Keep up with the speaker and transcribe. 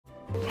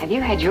Have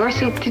you had your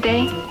soup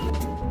today?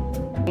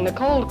 The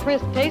cold,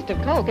 crisp taste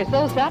of Coke is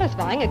so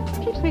satisfying,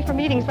 it keeps me from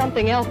eating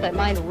something else that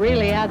might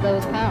really add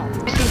those pounds.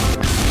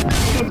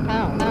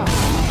 Pounds.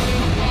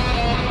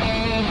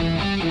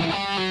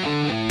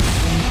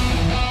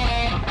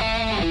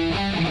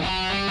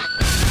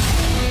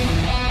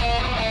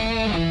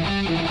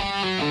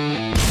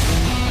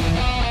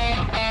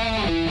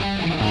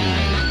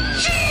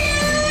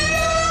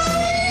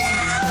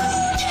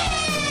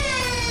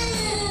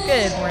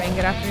 Good morning,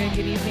 good afternoon,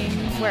 good evening,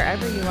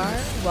 wherever you are.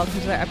 Welcome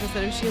to another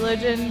episode of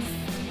Sheologians.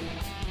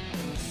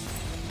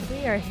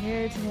 We are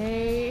here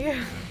today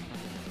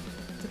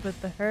to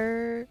put the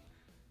her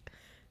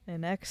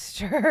in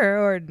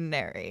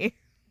extraordinary.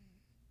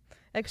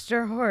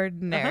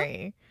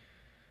 Extraordinary.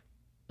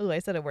 Ooh, I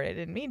said a word I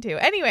didn't mean to.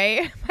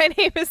 Anyway, my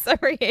name is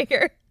Summer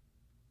Yeager.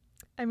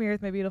 I'm here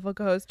with my beautiful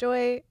co-host,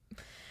 Joy.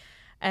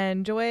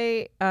 And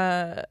Joy,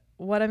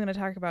 what I'm going to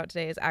talk about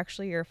today is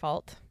actually your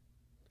fault.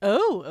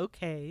 Oh,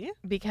 okay.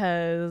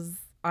 Because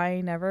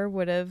I never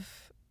would have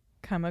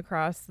come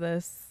across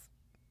this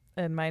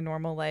in my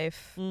normal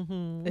life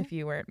if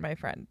you weren't my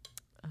friend.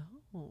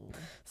 Oh.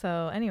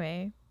 So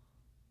anyway,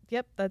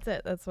 yep, that's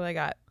it. That's what I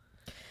got.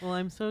 Well,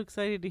 I'm so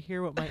excited to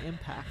hear what my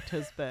impact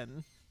has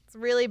been It's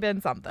really been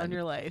something. on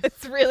your life.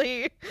 It's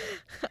really,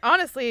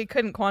 honestly,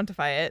 couldn't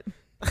quantify it.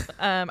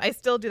 I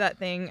still do that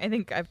thing. I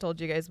think I've told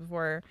you guys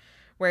before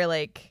where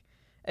like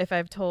if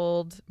I've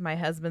told my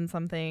husband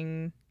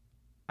something,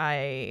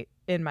 I,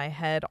 in my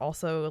head,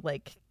 also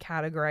like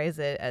categorize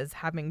it as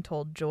having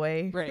told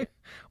Joy. Right.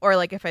 Or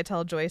like if I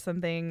tell Joy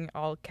something,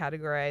 I'll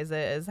categorize it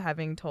as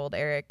having told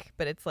Eric.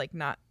 But it's like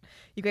not,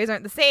 you guys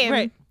aren't the same.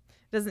 Right.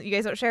 You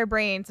guys don't share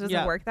brains. It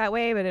doesn't work that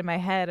way. But in my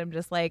head, I'm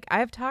just like,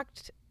 I've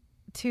talked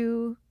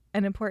to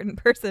an important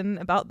person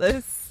about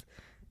this.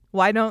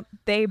 Why don't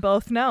they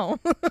both know?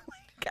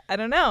 Like, I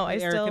don't know.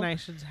 Eric and I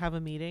should have a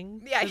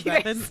meeting. Yeah, Has you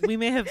that guys- been- we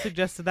may have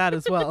suggested that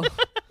as well.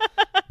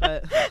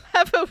 But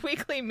have a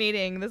weekly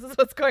meeting. This is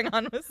what's going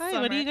on with hi,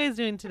 Summer. what are you guys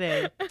doing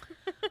today?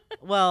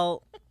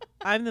 Well,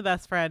 I'm the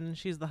best friend and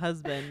she's the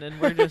husband, and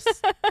we're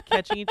just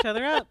catching each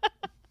other up.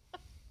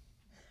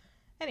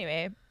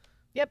 Anyway,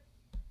 yep.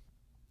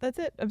 That's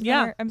it. I'm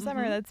Yeah. Summer. I'm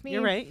Summer. Mhm. That's me.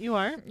 You're right. You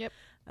are. Yep.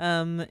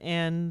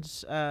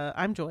 And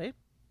I'm Joy.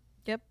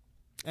 Yep.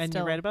 And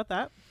Still. you're right about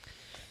that.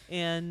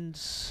 And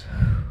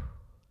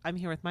I'm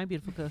here with my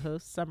beautiful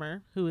co-host,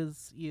 Summer, who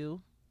is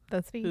you.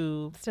 That's me.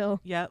 Who, Still.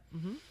 yep.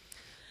 Mm-hmm.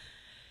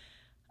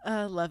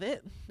 Love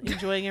it.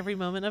 Enjoying every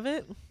moment of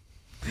it.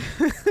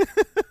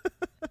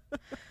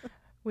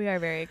 We are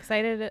very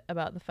excited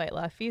about the Fight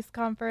Laugh Feast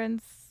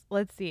conference.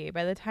 Let's see.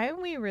 By the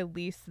time we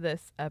release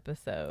this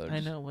episode,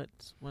 I know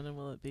when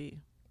will it be?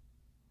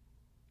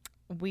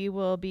 we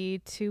will be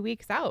 2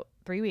 weeks out,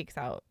 3 weeks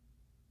out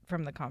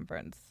from the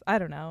conference. I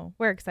don't know.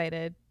 We're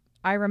excited.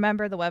 I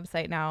remember the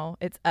website now.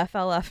 It's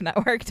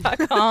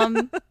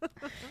flfnetwork.com.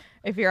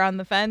 If you're on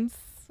the fence,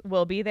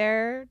 we'll be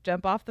there.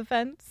 Jump off the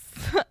fence.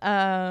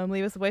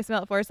 Leave us a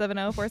voicemail at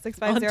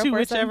 470-465-0475. On to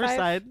whichever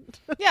side.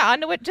 Yeah,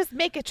 on to it. Just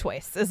make a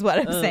choice is what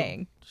I'm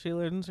saying.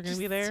 Sheologians are going to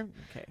be there?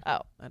 Okay. Oh,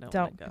 I don't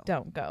wanna go.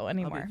 don't go I'll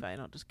anymore. be fine.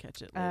 I'll just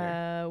catch it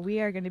later.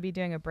 We are going to be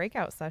doing a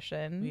breakout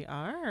session We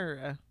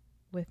are.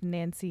 with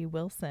Nancy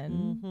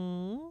Wilson.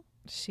 Mm-hmm.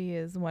 She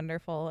is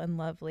wonderful and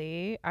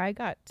lovely. I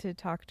got to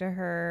talk to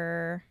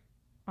her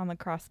on the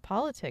Cross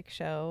Politics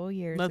show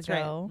years That's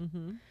ago right.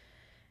 Mm-hmm.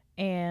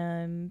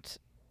 and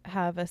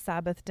have a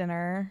Sabbath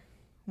dinner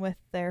with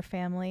their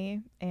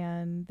family,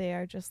 and they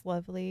are just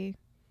lovely,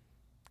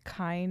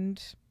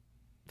 kind,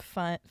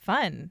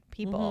 fun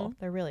people. Mhm.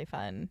 They're really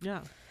fun.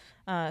 Yeah.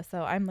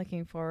 So I'm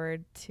looking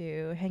forward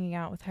to hanging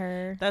out with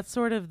her. That's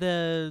sort of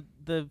the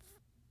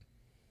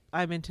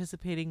I'm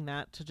anticipating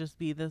that to just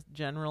be the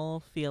general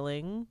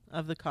feeling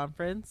of the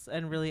conference,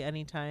 and really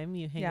anytime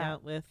you hang Yeah.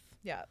 out with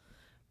Yeah.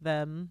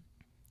 them.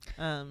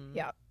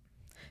 Yeah.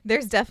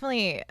 There's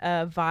definitely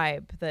a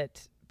vibe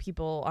that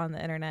people on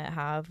the internet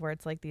have where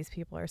it's like these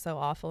people are so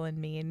awful and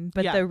mean,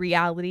 but Yeah. the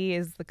reality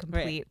is the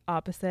complete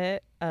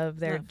opposite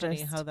of they're Isn't that funny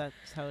just how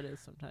that's how it is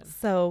sometimes.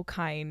 so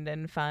kind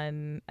and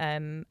fun,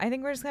 and I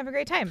think we're just gonna have a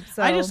great time.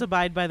 So I just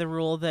abide by the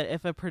rule that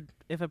if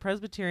a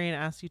Presbyterian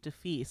asks you to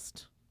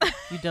feast,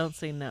 you don't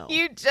say no.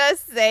 you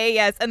just say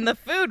yes, and the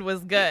food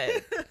was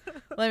good.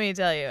 Let me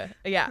tell you.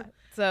 Yeah.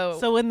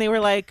 So when they were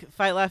like,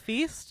 fight, laugh,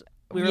 feast,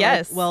 we were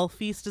Yes. like, well,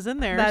 feast is in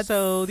there. That's-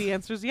 So the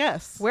answer is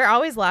yes. we're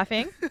always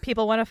laughing.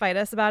 People want to fight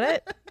us about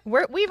it.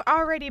 We've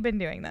already been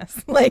doing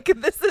this. Like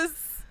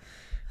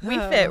we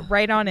fit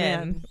right on in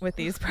man. with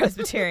these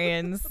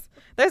Presbyterians.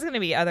 There's going to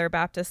be other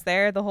Baptists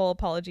there. The whole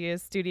Apologia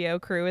Studio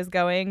crew is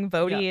going.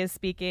 Vody is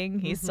speaking.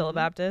 He's still a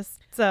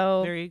Baptist.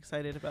 So Very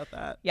excited about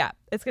that. yeah,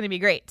 it's going to be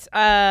great.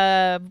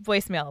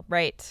 Voicemail,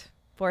 right.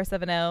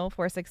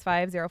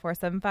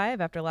 470-465-0475.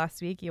 After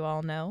last week, you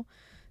all know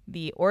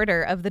the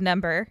order of the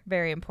number.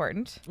 Very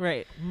important.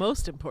 Right.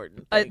 Most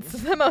important thing. It's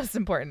the most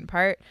important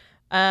part.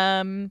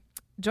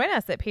 Join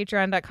us at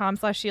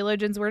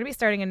patreon.com/sheologians. We're going to be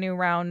starting a new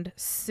round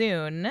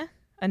soon.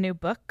 A new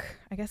book.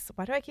 I guess,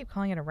 why do I keep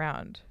calling it a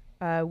round?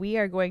 We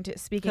are going to,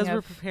 speaking Because we're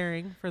of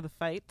preparing for the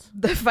fight.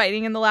 the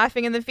fighting and the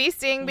laughing and the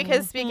feasting,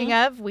 because Mhm. speaking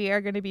of, we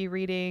are going to be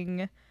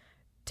reading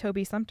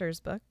Toby Sumter's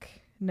book,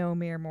 No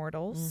Mere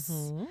Mortals.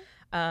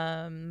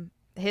 Mhm.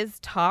 His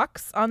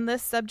talks on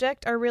this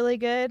subject are really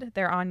good.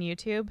 They're on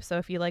YouTube. So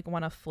if you like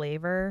want a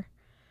flavor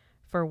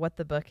for what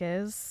the book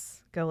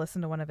is, go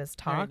listen to one of his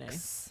Very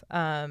talks.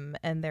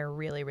 And they're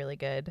really, really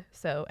good.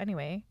 So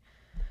anyway,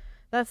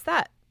 that's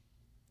that.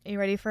 You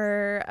ready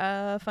for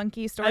a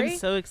funky story? I'm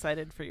so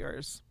excited for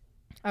yours.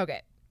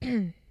 Okay.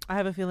 I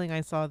have a feeling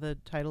I saw the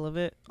title of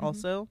it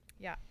also.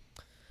 Yeah.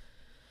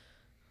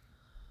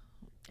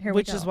 Here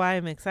which we go. is why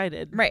I'm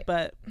excited. Right.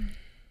 But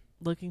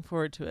looking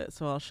forward to it,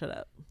 so I'll shut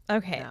up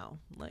Okay. now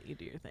and let you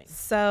do your thing.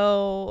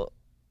 So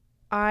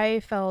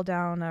I fell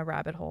down a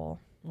rabbit hole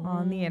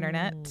on the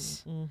internet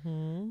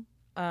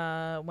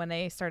Mm-hmm. when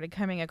I started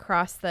coming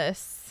across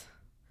this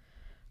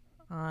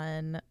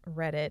on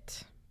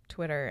Reddit,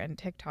 Twitter, and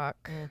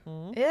TikTok.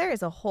 Mm-hmm. There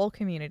is a whole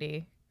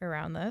community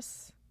around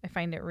this. I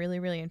find it really,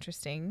 really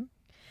interesting.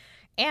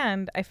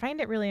 And I find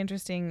it really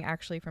interesting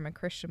actually from a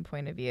Christian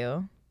point of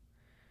view,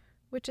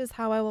 which is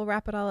how I will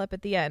wrap it all up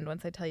at the end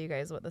once I tell you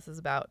guys what this is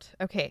about.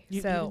 Okay,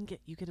 You so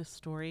get a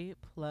story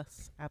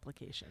plus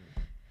application.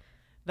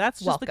 That's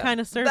just the Welcome. kind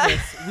of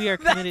service we are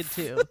committed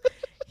to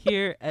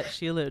here at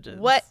Sheologians.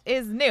 what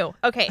is new?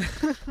 Okay.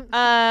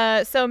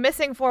 So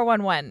Missing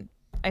 411.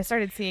 I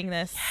started seeing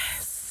this.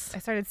 Yes. I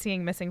started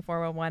seeing Missing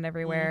 411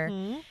 everywhere.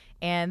 Mhm.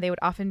 And they would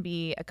often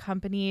be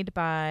accompanied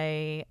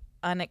by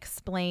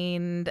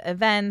unexplained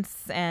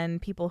events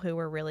and people who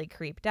were really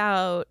creeped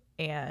out,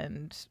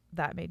 and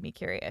that made me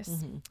curious.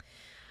 Mhm.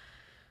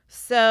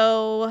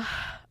 So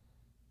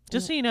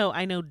Just so you know,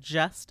 I know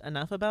just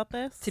enough about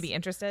this to be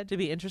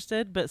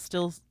interested. but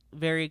still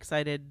very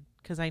excited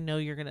because I know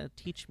you're going to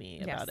teach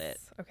me about it.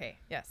 Okay,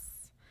 yes.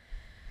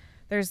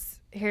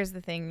 Here's the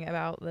thing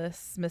about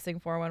this Missing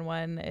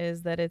 411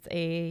 is that it's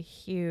a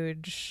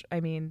huge, I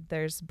mean,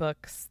 there's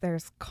books,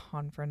 there's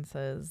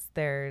conferences,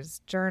 there's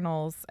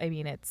journals. I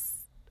mean,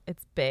 it's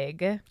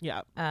big.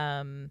 Yeah.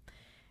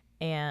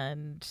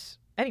 And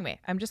anyway,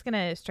 I'm just going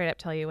to straight up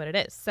tell you what it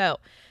is. So,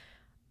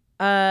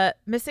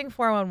 Missing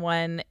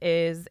 411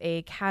 is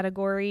a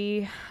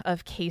category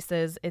of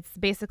cases.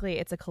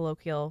 It's a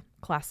colloquial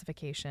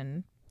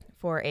classification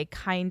for a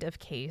kind of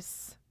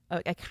case,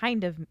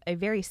 a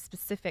very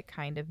specific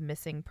kind of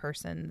missing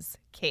persons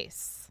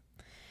case.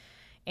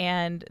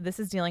 And this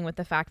is dealing with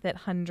the fact that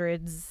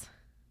hundreds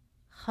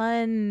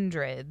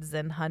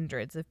and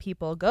hundreds of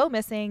people go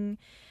missing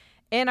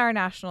in our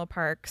national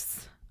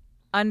parks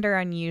under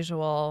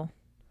unusual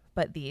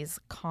but these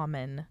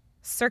common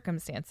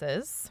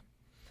circumstances.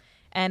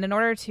 And in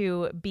order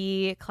to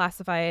be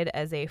classified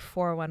as a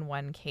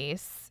 411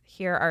 case,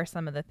 here are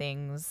some of the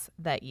things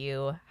that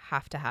you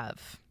have to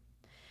have.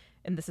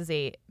 And this is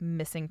a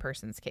missing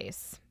persons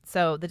case.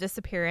 So the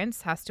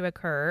disappearance has to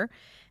occur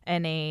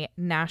in a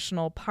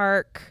national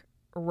park,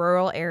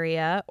 rural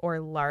area, or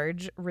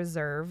large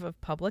reserve of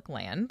public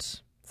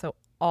land. So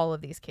all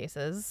of these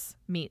cases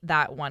meet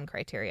that one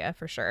criteria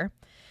for sure.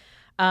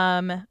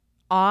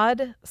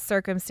 Odd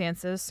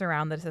circumstances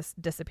surround the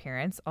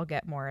disappearance. I'll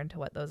get more into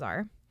what those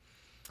are.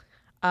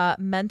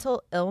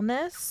 Mental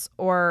illness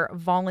or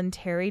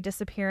voluntary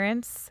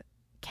disappearance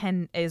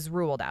is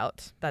ruled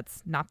out.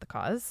 That's not the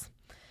cause.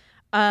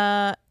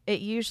 It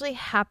usually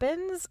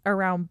happens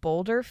around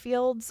boulder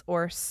fields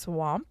or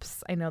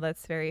swamps. I know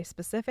that's very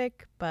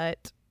specific,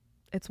 but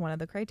it's one of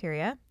the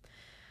criteria.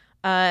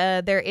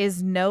 There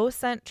is no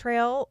scent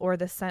trail, or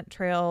the scent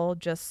trail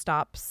just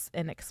stops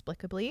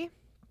inexplicably.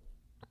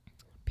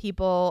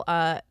 People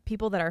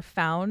that are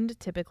found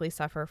typically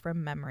suffer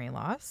from memory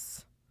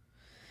loss.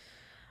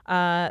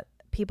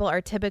 People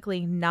are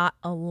typically not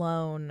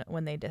alone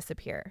when they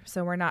disappear.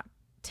 So we're not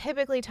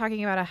typically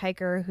talking about a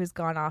hiker who's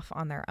gone off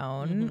on their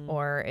own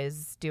or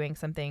is doing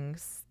something,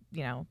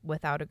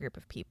 without a group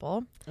of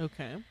people.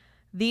 Okay.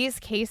 These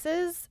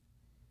cases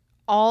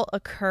all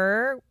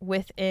occur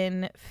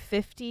within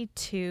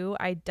 52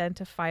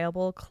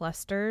 identifiable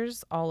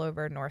clusters all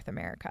over North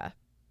America.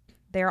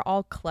 They're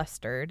all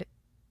clustered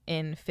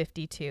in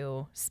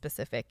 52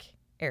 specific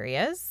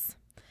areas.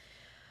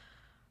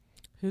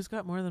 Who's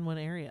got more than one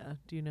area?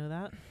 Do you know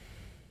that?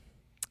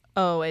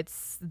 Oh,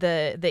 it's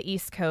the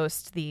East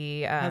Coast,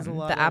 the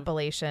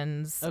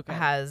Appalachians Okay.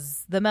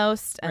 has the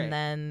most, and Right.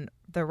 then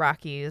the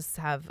Rockies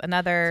have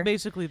another. So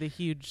basically the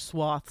huge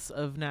swaths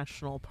of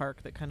national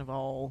park that kind of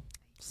all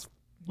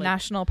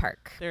national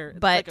park. It's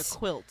but like a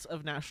quilt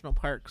of national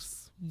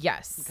parks.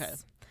 yes. Okay.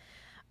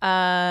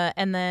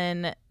 And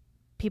then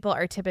people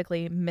are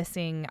typically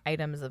missing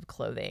items of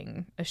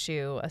clothing, a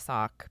shoe, a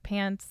sock,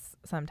 pants.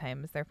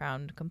 Sometimes they're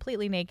found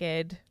completely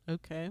naked,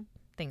 Okay.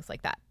 things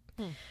like that.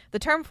 The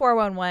term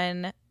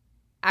 411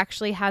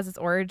 actually has its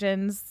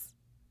origins,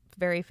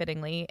 very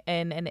fittingly,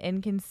 in an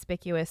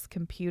inconspicuous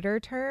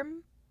computer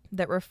term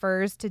that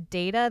refers to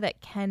data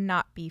that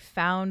cannot be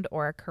found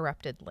or a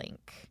corrupted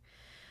link.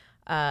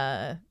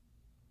 That's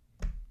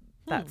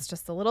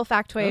just a little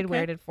factoid. Okay.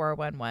 Where did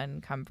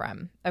 411 come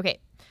from? Okay.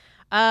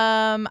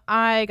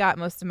 I got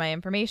most of my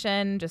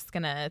information. Just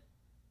gonna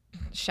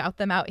shout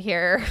them out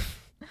here.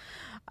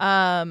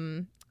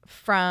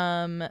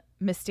 From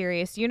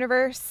Mysterious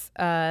Universe,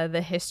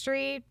 the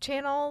History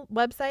Channel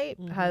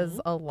website has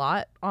a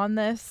lot on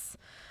this.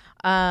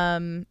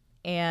 And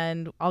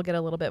I'll get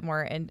a little bit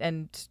more,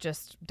 and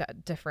just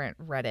different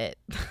Reddit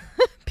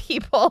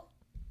people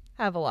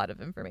have a lot of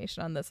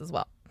information on this as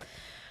well.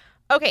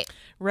 Okay.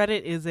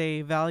 Reddit is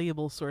a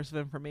valuable source of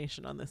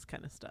information on this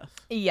kind of stuff.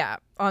 Yeah.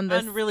 On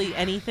this. On really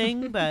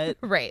anything, but.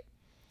 Right.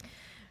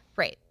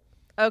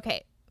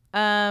 Okay.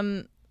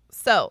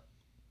 So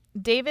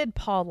David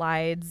Paul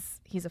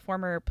Lides, he's a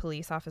former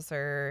police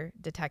officer,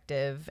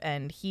 detective,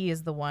 and he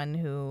is the one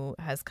who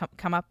has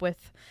come up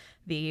with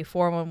the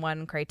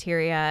 411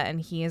 criteria,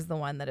 and he is the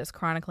one that is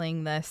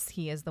chronicling this.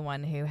 He is the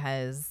one who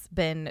has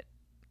been,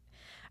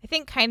 I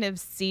think, kind of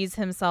sees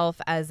himself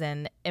as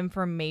an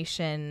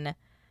information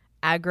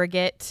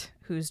aggregate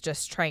who's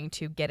just trying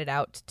to get it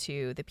out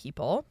to the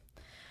people.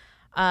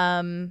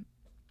 And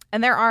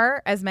there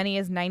are as many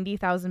as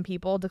 90,000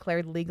 people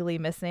declared legally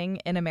missing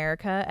in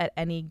America at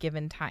any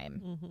given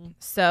time.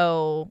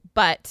 So,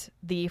 but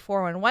the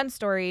 411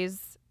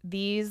 stories,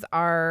 these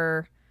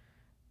are...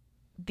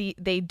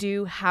 they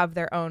do have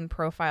their own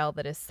profile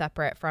that is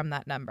separate from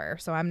that number.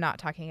 So I'm not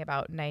talking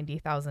about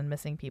 90,000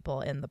 missing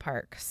people in the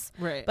parks.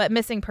 Right. But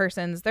missing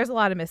persons, there's a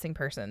lot of missing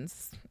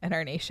persons in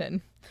our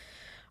nation.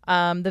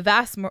 The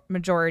vast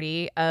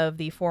majority of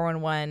the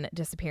 411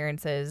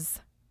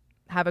 disappearances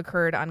have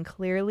occurred on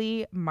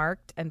clearly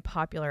marked and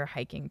popular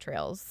hiking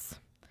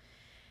trails.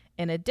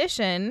 In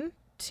addition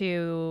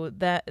to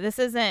that, this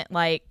isn't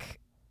like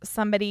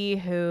somebody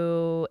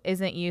who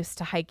isn't used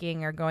to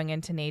hiking or going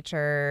into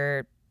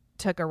nature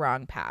took a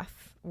wrong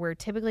path. We're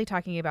typically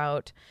talking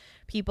about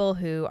people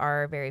who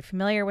are very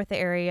familiar with the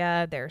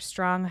area. They're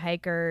strong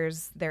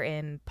hikers. They're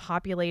in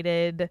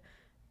populated,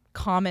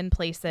 common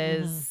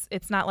places.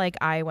 It's not like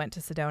I went to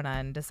Sedona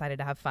and decided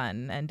to have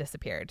fun and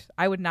disappeared.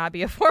 I would not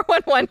be a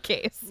 411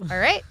 case. All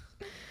right.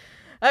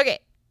 Okay.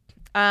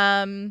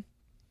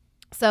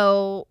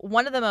 So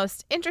one of the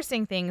most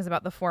interesting things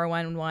about the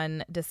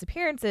 411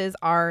 disappearances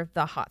are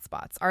the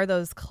hotspots, are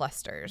those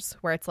clusters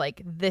where it's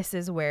like, this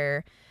is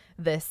where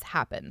this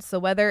happens. So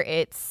whether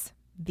it's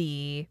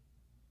the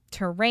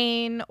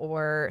terrain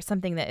or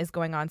something that is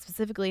going on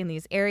specifically in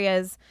these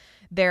areas,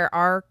 there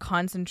are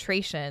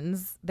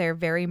concentrations. They're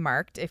very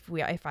marked.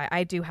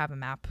 I do have a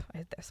map.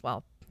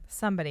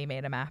 Somebody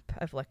made a map.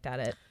 I've looked at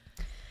it.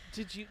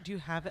 Do you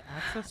have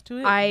access to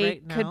it? I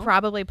right now? could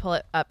probably pull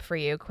it up for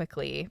you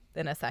quickly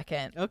in a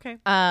second. Okay.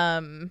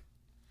 And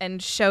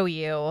show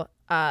you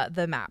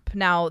the map.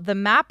 Now, the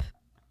map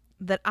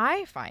that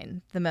I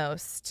find the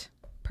most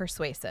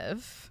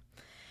persuasive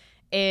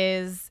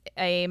is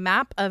a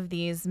map of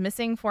these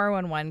missing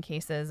 411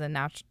 cases in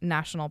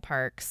national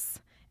parks,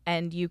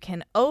 and you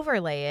can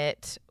overlay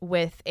it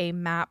with a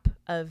map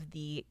of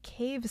the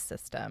cave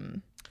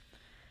system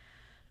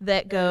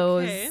that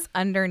goes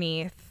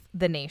underneath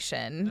the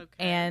nation.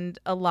 And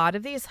a lot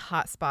of these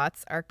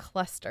hotspots are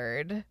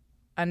clustered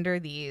under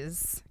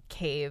these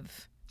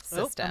cave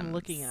systems. I'm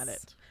looking at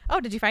it. Oh,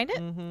 did you find it?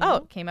 Oh,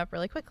 it came up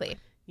really quickly.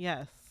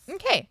 Yes.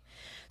 Okay.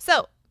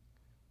 So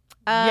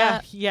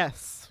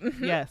yes.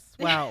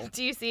 Wow.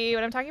 do you see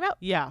what I'm talking about?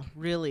 Yeah,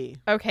 really.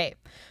 Okay.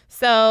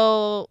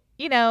 So,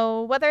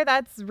 whether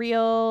that's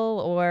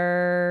real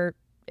or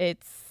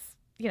it's,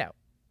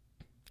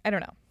 I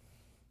don't know.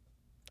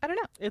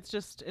 It's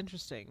just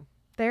interesting.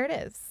 There it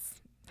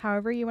is.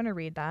 However you want to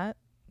read that.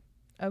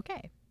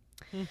 Okay.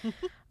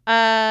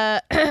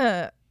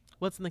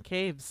 What's in the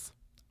caves?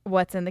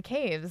 What's in the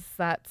caves?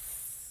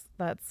 That's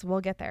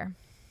we'll get there.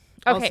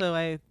 Okay. Also,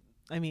 I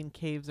mean,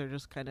 caves are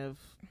just kind of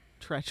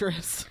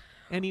treacherous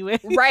anyway.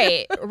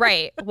 Right.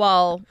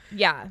 Well,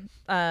 yeah.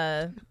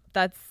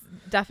 That's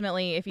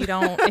definitely, you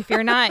don't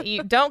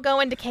go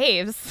into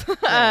caves.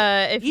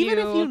 Right. If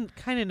you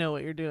kind of know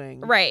what you're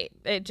doing. Right.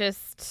 It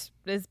just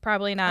is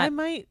probably not.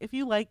 If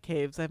you like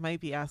caves, I might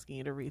be asking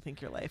you to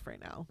rethink your life right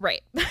now.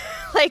 Right.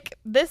 Like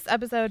this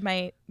episode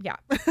might, yeah.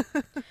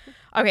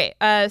 Okay.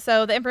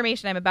 So the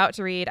information I'm about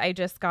to read, I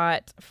just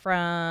got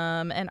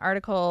from an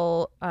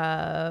article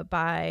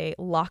by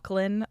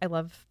Lachlan. I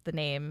love the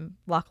name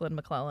Lachlan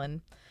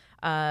McClellan,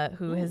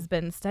 who has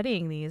been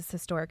studying these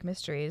historic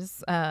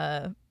mysteries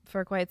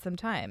for quite some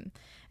time.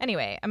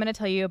 Anyway, I'm going to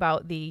tell you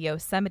about the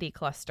Yosemite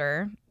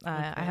cluster.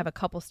 I have a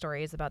couple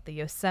stories about the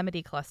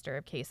Yosemite cluster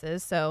of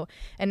cases. So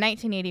in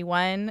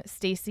 1981,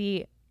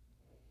 Stacy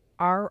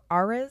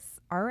Arez,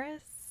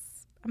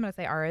 I'm going to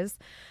say Arez,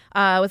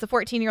 was a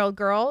 14-year-old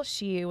girl.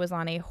 She was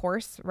on a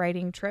horse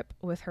riding trip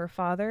with her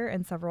father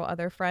and several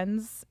other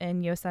friends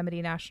in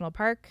Yosemite National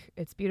Park.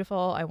 It's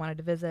beautiful. I wanted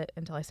to visit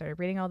until I started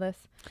reading all this.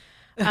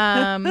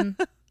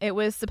 It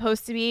was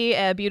supposed to be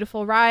a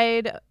beautiful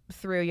ride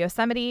through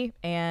Yosemite,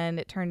 and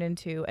it turned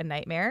into a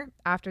nightmare.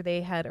 After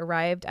they had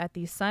arrived at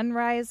the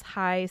Sunrise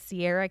High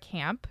Sierra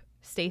Camp,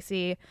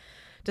 Stacy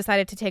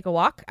decided to take a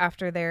walk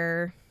after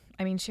their,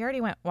 I mean, she already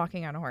went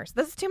walking on a horse.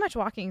 This is too much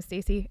walking,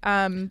 Stacy.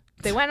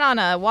 They went on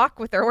a walk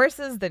with their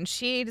horses. Then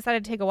she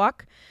decided to take a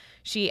walk.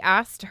 She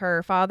asked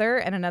her father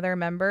and another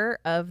member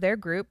of their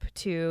group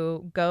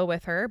to go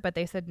with her, but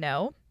they said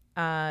no.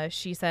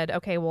 She said,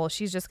 okay, well,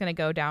 she's just going to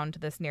go down to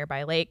this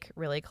nearby lake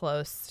really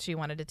close. She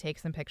wanted to take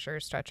some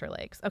pictures, stretch her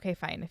legs. Okay,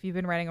 fine. If you've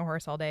been riding a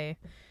horse all day,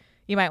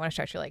 you might want to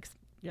stretch your legs.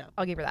 Yeah.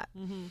 I'll give her that.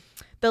 Mm-hmm.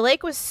 The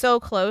lake was so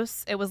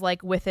close, it was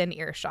like within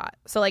earshot.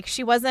 So like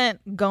she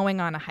wasn't going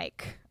on a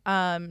hike.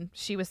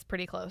 She was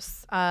pretty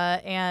close.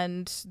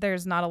 And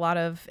there's not a lot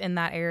of in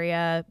that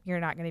area. You're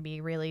not going to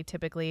be really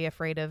typically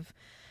afraid of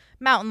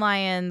mountain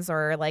lions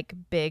or like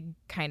big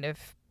kind of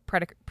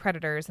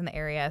predators in the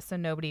area. So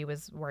nobody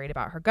was worried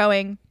about her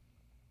going.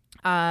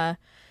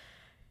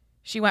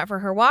 She went for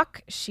her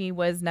walk. She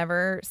was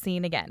never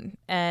seen again.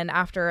 And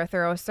after a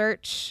thorough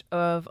search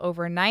of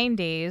over 9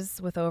 days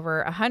with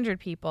over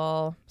 100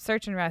 people,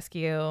 search and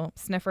rescue,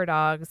 sniffer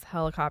dogs,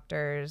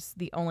 helicopters,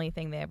 the only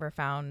thing they ever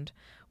found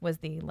was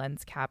the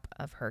lens cap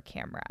of her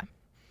camera.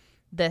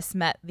 This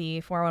met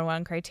the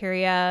 411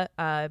 criteria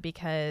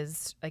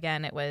because,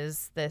 again, it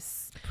was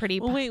this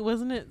pretty... Well, wait,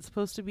 wasn't it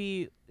supposed to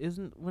be...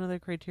 Isn't one of the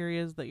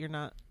criteria that you're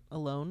not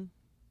alone?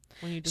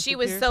 When you she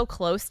was so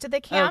close to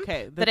the camp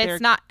that they're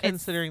it's not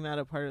considering that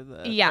a part of the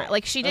right.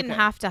 Like she didn't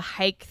have to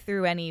hike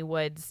through any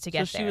woods to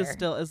get so there. She was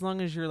still, as long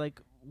as you're like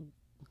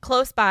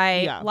close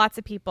by, lots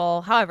of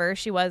people. However,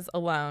 she was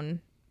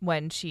alone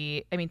when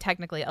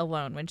technically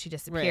alone when she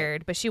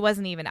disappeared, but she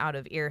wasn't even out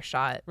of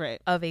earshot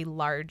of a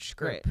large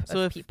group of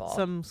so if people.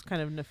 Some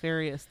kind of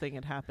nefarious thing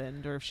had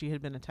happened, or if she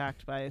had been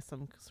attacked by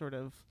some sort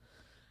of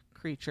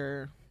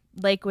creature,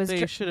 the lake was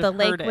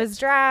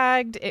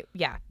dragged.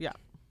 Yeah.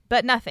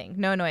 But nothing.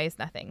 No noise,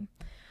 nothing.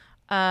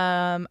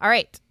 All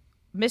right.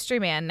 Mystery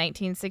Man,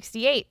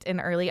 1968. In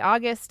early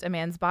August, a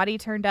man's body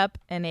turned up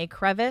in a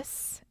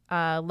crevice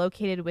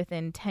located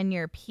within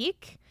Tenure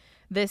Peak.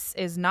 This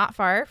is not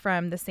far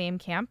from the same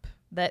camp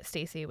that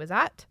Stacy was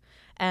at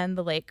and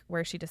the lake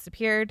where she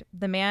disappeared.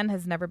 The man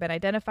has never been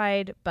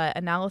identified, but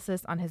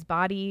analysis on his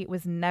body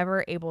was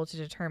never able to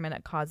determine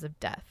a cause of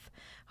death.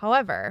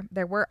 However,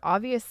 there were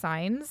obvious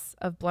signs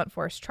of blunt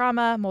force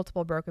trauma,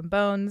 multiple broken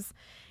bones,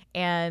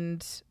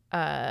 and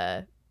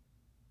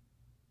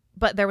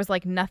but there was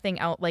like nothing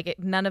out, like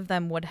none of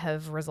them would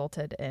have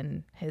resulted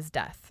in his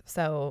death.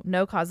 So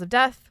no cause of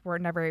death. We're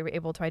never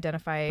able to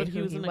identify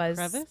who he was.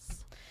 A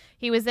crevice?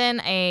 He was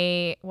in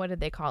a, what did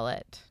they call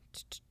it?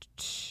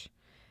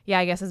 Yeah,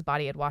 I guess his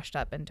body had washed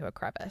up into a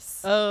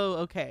crevice. Oh,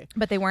 okay.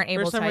 But they weren't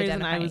able to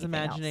identify anything else. I was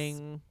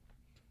imagining.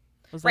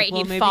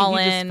 He'd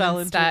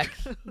fallen, stuck.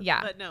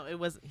 Yeah. But no,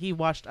 he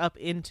washed up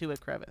into a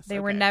crevice. They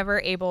were never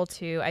able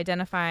to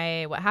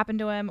identify what happened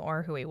to him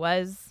or who he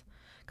was.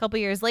 A couple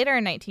years later,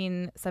 in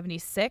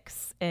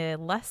 1976, a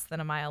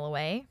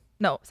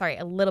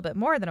little bit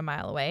more than a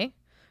mile away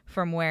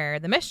from where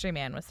the Mystery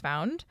Man was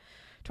found,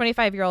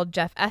 25-year-old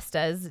Jeff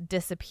Estes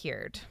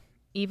disappeared.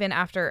 Even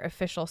after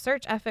official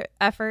search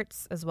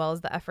efforts, as well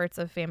as the efforts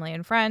of family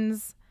and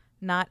friends,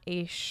 not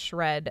a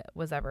shred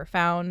was ever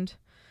found.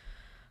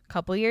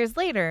 Couple years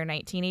later,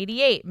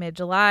 1988,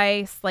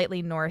 mid-July,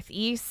 slightly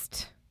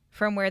northeast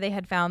from where they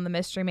had found the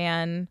Mystery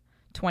Man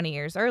 20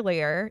 years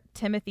earlier,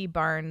 Timothy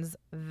Barnes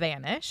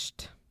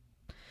vanished.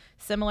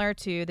 Similar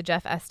to the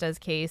Jeff Estes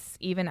case,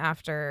 even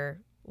after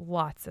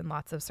lots and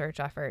lots of search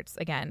efforts.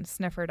 Again,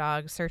 sniffer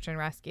dogs, search and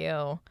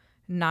rescue,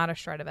 not a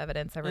shred of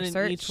evidence ever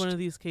searched. In each one of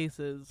these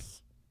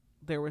cases,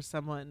 there was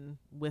someone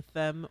with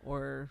them,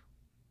 or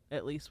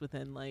at least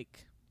within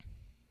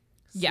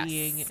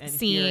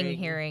seeing,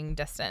 hearing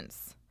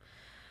distance.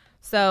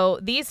 So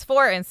these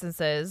 4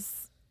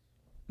 instances,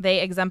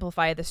 they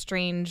exemplify the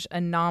strange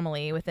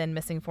anomaly within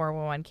missing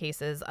 411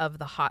 cases of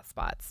the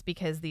hotspots,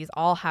 because these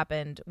all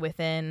happened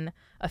within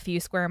a few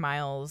square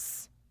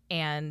miles,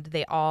 and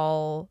they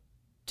all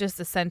just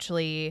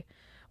essentially,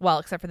 well,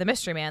 except for the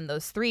Mystery Man,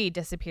 those 3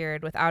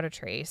 disappeared without a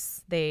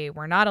trace. They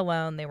were not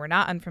alone. They were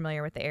not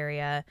unfamiliar with the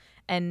area,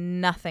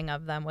 and nothing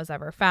of them was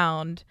ever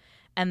found.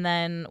 And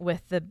then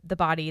with the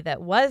body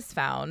that was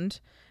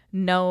found,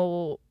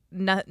 no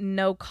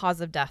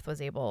cause of death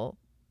was able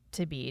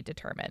to be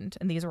determined.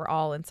 And these were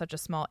all in such a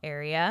small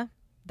area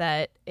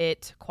that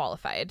it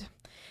qualified.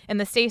 In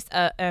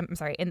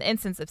the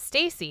instance of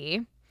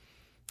Stacy,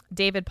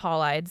 David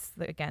Paulides,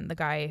 again, the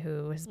guy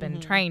who has been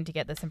trying to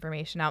get this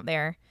information out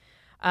there,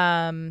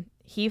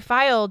 he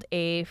filed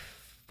a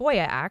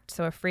FOIA Act,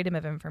 so a Freedom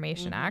of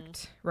Information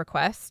Act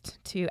request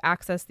to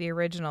access the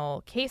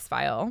original case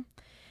file.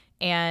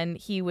 And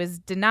he was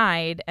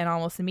denied and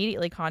almost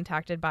immediately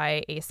contacted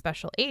by a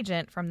special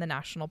agent from the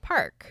national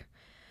park.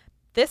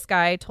 This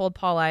guy told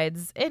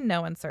Paulides in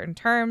no uncertain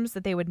terms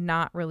that they would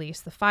not release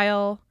the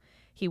file.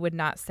 He would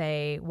not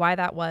say why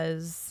that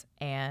was,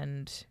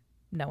 and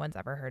no one's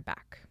ever heard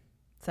back.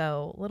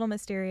 So a little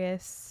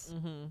mysterious.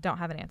 Don't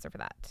have an answer for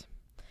that.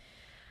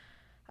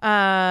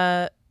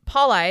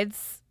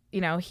 Paulides,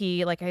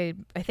 he, like I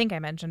think I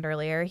mentioned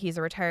earlier, he's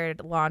a retired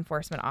law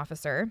enforcement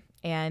officer,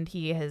 and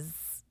he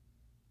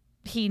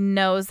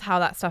knows how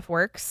that stuff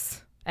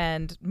works,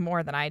 and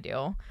more than I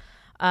do.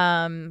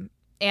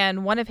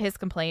 And one of his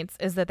complaints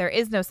is that there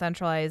is no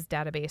centralized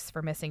database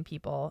for missing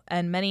people.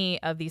 And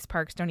many of these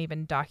parks don't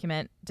even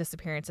document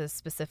disappearances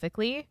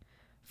specifically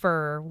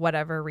for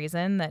whatever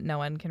reason that no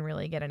one can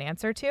really get an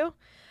answer to.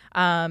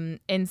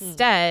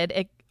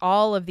 Instead,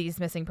 all of these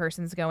missing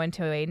persons go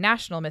into a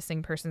national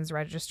missing persons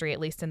registry, at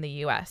least in the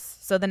U.S.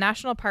 So the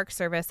National Park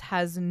Service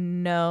has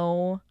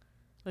no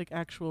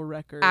actual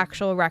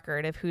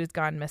record of who's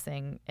gone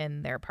missing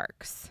in their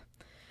parks.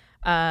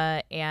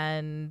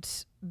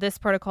 And this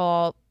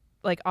protocol,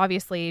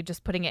 obviously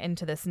just putting it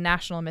into this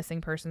national missing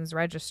persons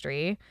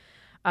registry,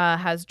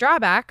 has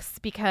drawbacks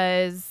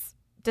because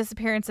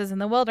disappearances in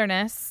the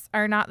wilderness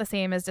are not the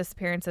same as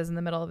disappearances in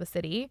the middle of a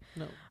city.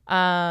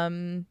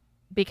 No.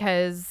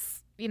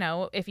 Because,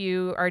 if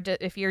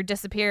you're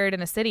disappeared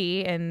in a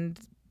city and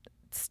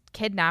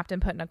kidnapped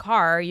and put in a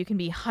car, you can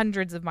be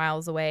hundreds of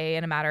miles away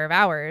in a matter of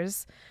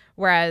hours.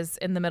 Whereas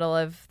in the middle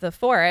of the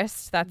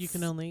forest, you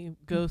can only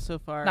go so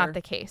far. Not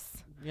the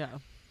case. Yeah.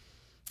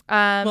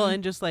 Well,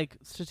 and just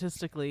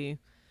statistically,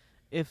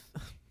 if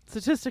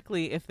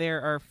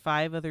there are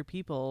 5 other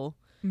people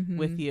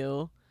with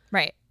you,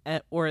 right,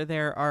 or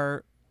there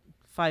are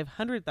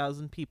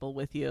 500,000 people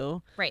with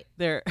you, right,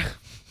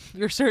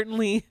 you're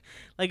certainly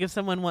if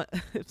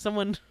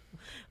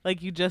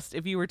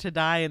you were to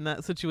die in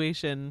that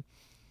situation,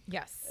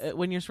 yes,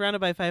 when you're surrounded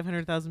by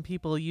 500,000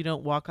 people, you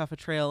don't walk off a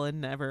trail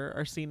and never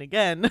are seen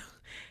again,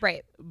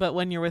 right. But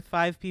when you're with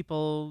 5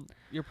 people,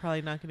 you're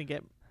probably not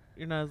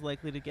you're not as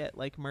likely to get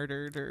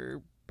murdered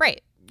or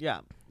right.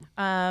 Yeah.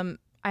 I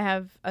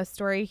have a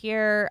story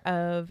here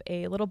of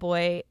a little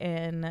boy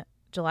in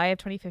July of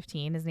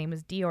 2015. His name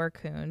was Dior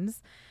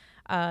Coons,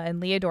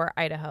 in Leodore,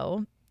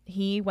 Idaho.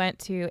 He went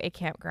to a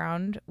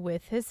campground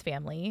with his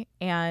family,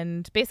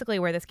 and basically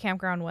where this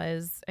campground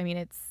was,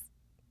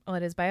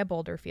 it is by a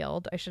boulder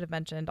field. I should have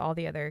mentioned all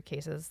the other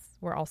cases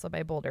were also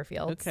by boulder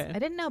fields. Okay. I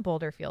didn't know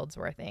boulder fields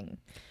were a thing.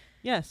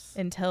 Yes.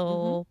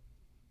 Until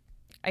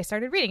I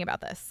started reading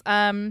about this.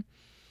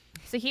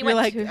 So he You're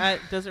went to...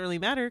 it doesn't really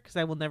matter because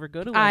I will never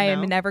go to one I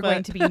now, am never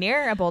going to be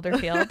near a boulder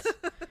field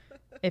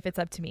if it's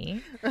up to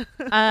me.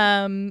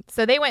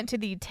 So they went to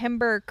the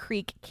Timber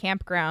Creek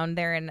campground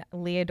there in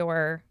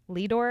Leodore.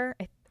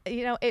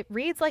 It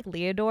reads like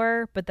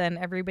Leodore, but then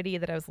everybody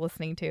that I was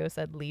listening to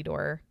said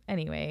Leodore.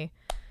 Anyway,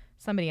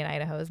 somebody in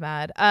Idaho is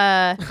mad.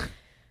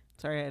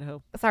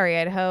 Sorry,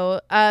 Idaho.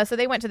 So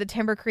they went to the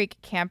Timber Creek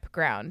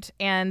campground,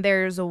 and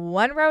there's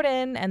one road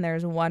in and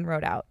there's one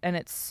road out, and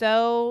it's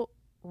so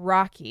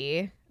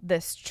rocky,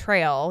 this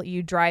trail.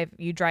 You drive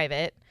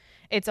it.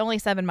 It's only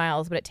 7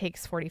 miles, but it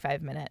takes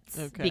 45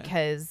 minutes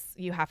because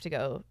you have to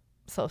go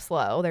so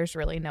slow. There's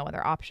really no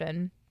other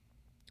option.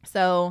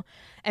 So,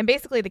 and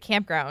basically the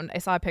campground, I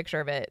saw a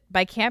picture of it.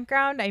 By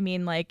campground, I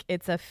mean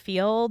it's a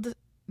field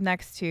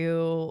next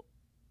to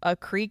a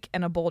creek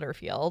and a boulder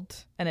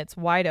field, and it's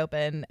wide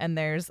open, and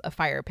there's a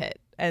fire pit,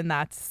 and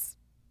that's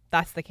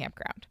the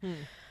campground.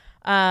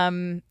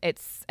 And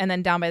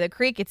then down by the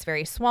creek, it's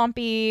very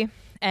swampy.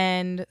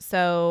 And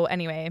so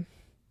anyway,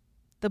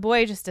 the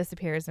boy just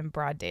disappears in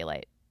broad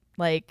daylight.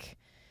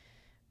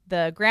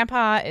 The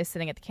grandpa is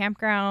sitting at the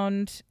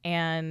campground,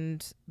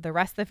 and the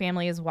rest of the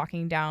family is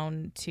walking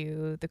down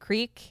to the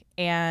creek,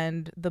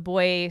 and the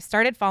boy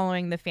started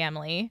following the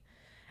family.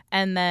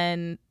 And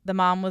then the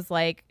mom was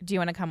like, do you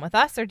want to come with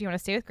us or do you want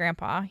to stay with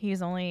grandpa? I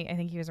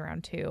think he was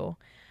around 2.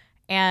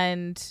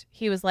 And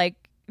he was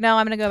like, no,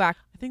 I'm going to go back.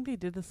 I think they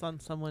did this on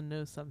Someone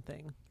Knows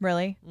Something.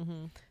 Really?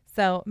 Mm-hmm.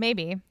 So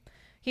maybe.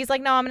 He's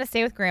like, no, I'm going to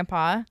stay with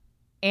grandpa.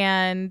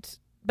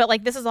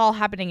 But this is all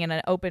happening in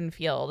an open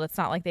field. It's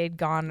not like they'd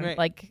gone,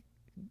 right.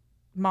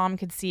 Mom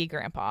could see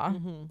grandpa,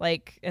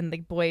 and the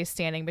boy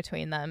standing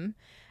between them.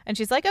 And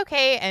she's like,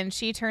 okay. And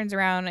she turns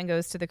around and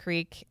goes to the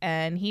creek,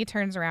 and he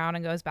turns around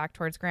and goes back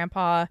towards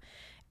grandpa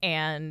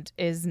and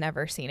is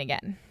never seen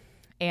again.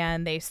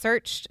 And they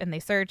searched and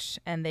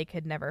they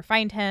could never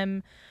find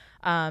him.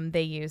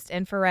 They used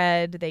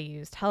infrared. They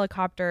used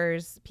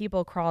helicopters.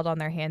 People crawled on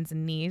their hands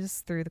and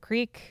knees through the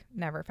creek,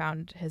 never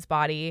found his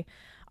body.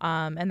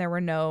 And there were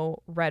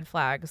no red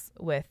flags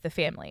with the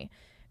family.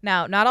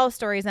 Now, not all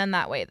stories end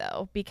that way,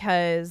 though,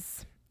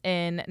 because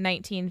in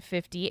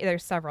 1950,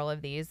 there's several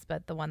of these,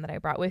 but the one that I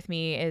brought with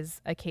me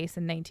is a case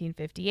in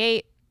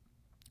 1958.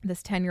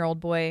 This 10-year-old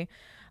boy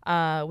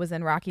was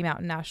in Rocky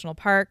Mountain National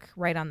Park,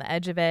 right on the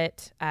edge of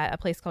it, at a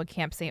place called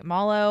Camp St.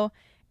 Malo.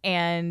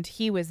 And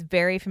he was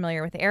very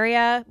familiar with the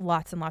area,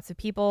 lots and lots of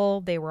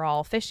people. They were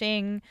all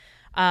fishing.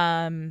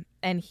 And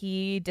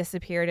he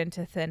disappeared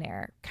into thin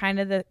air. Kind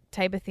of the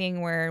type of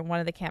thing where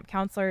one of the camp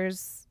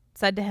counselors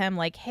said to him,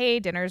 hey,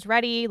 dinner's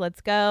ready,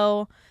 let's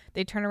go.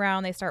 They turn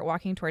around, they start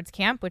walking towards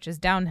camp, which is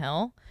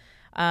downhill.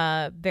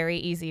 Very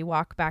easy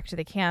walk back to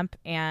the camp.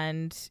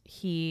 And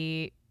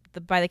the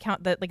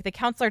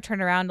counselor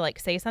turned around to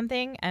say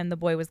something, and the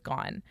boy was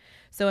gone.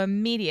 So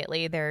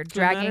immediately they're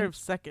dragging. A matter of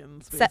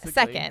seconds, basically.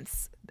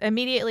 Seconds.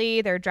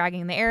 Immediately they're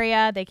dragging the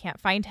area. They can't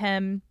find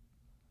him.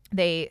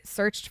 They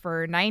searched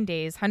for 9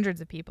 days,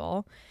 hundreds of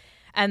people.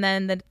 And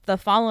then the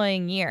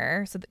following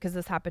year, because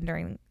this happened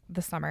during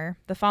the summer.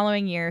 The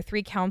following year,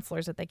 3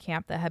 counselors at the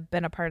camp that had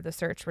been a part of the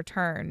search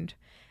returned,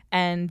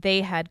 and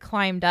they had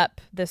climbed up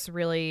this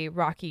really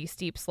rocky,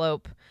 steep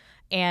slope,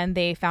 and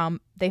they found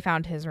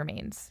his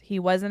remains. He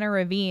was in a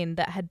ravine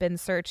that had been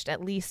searched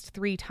at least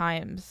 3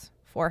 times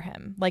for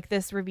him. Like,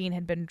 this ravine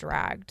had been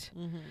dragged.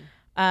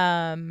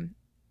 And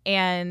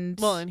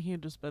he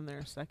had just been there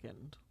a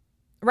second.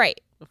 Right.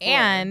 Before.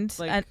 And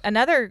Like,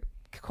 another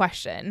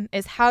question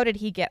is, how did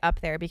he get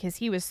up there? Because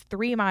he was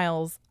 3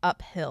 miles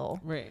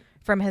uphill right.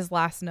 from his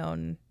last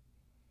known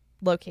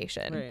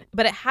location. Right.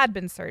 But it had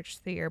been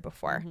searched the year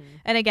before.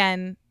 And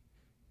again,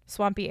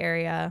 swampy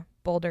area,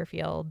 boulder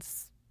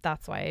fields.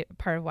 That's why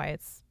part of why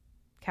it's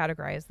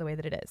categorized the way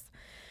that it is.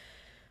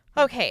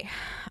 Okay.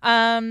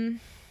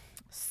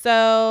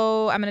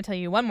 So I'm going to tell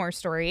you one more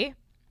story.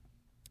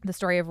 The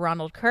story of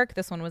Ronald Kirk.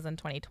 This one was in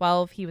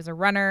 2012. He was a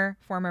runner,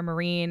 former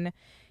Marine.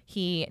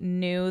 He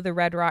knew the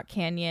Red Rock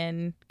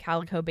Canyon,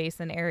 Calico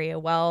Basin area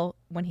well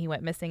when he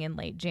went missing in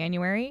late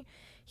January.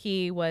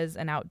 He was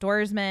an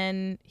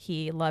outdoorsman.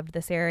 He loved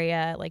this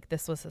area. Like,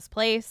 this was his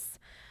place.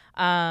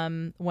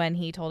 When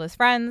he told his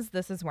friends,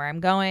 this is where I'm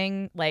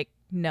going, like,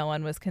 no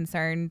one was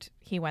concerned.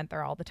 He went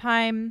there all the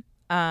time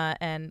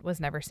and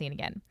was never seen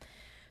again.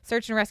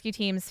 Search and rescue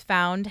teams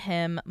found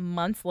him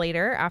months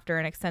later after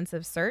an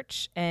extensive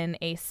search in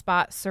a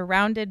spot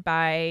surrounded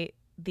by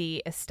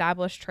the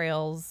established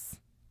trails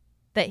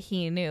that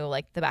he knew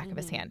like the back of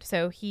his hand.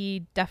 So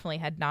he definitely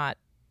had not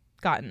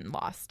gotten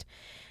lost.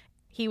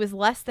 He was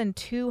less than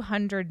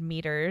 200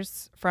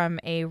 meters from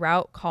a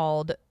route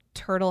called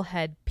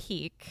Turtlehead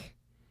Peak.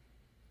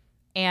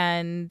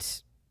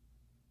 And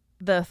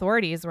the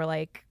authorities were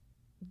like,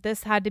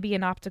 this had to be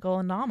an optical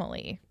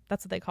anomaly.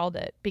 That's what they called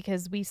it,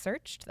 because we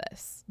searched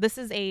this. This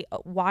is a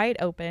wide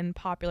open,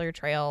 popular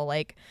trail.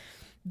 Like,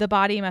 the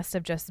body must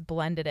have just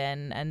blended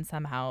in and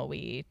somehow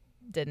we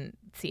didn't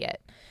see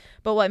it.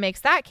 But what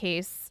makes that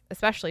case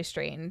especially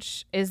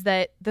strange is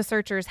that the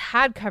searchers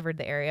had covered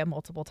the area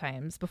multiple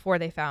times before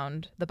they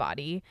found the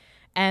body.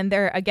 And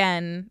there,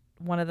 again,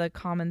 one of the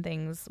common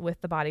things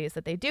with the bodies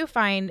that they do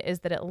find is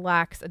that it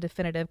lacks a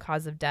definitive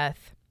cause of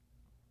death.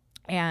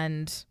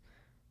 And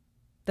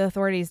the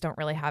authorities don't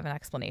really have an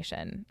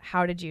explanation.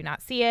 How did you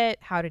not see it?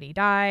 How did he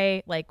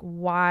die? Like,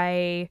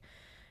 why?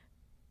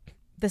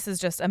 This is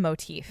just a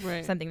motif,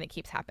 right. Something that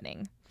keeps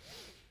happening.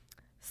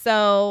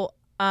 So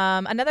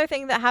another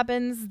thing that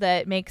happens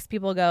that makes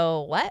people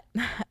go, what?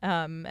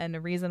 And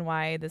a reason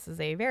why this is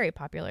a very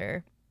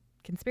popular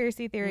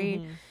conspiracy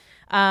theory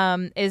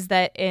is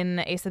that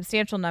in a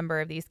substantial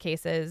number of these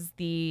cases,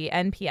 the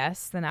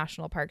NPS, the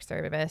National Park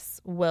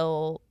Service,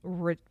 will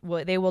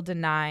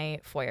deny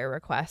FOIA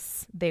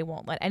requests. They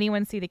won't let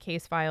anyone see the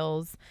case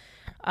files.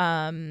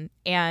 And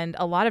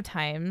a lot of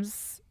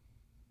times,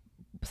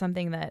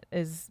 something that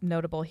is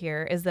notable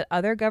here is that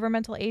other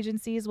governmental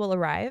agencies will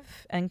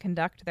arrive and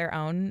conduct their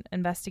own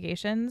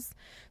investigations.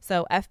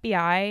 So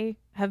FBI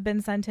have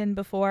been sent in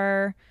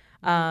before,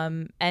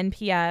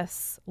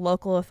 NPS,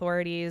 local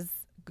authorities,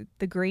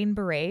 the Green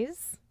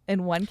Berets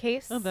in one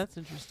case. Oh, that's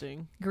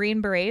interesting. Green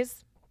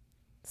Berets,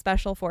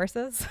 special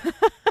forces.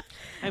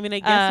 I mean, I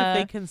guess if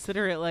they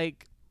consider it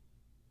like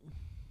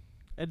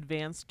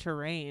advanced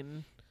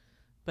terrain,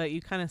 but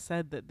you kind of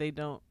said that it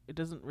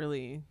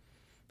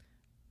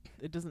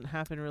doesn't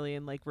happen really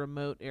in like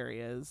remote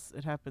areas.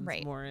 It happens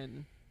more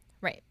in.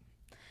 Right.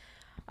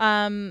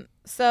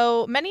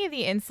 So many of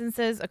the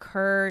instances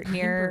occur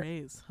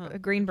near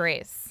Green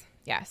Berets.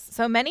 Yes.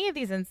 So many of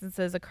these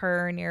instances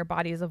occur near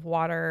bodies of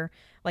water.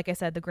 Like I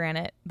said, the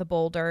granite, the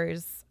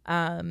boulders,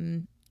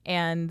 and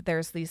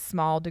there's these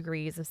small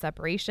degrees of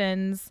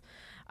separations.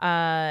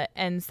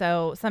 And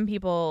so some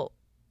people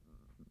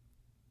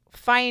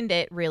find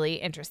it really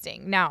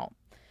interesting. Now,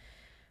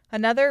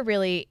 another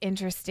really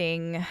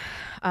interesting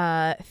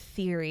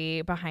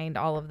theory behind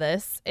all of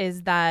this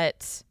is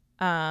that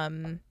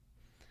when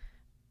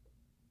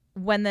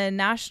the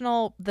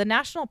National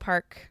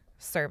Park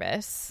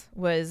Service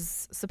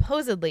was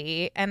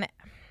supposedly, and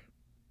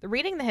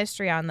reading the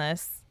history on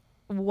this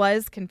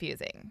was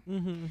confusing,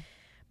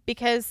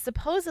 because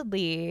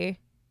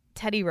supposedly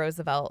Teddy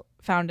Roosevelt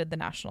founded the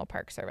National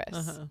Park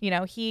Service. You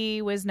know,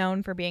 he was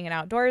known for being an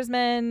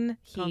outdoorsman,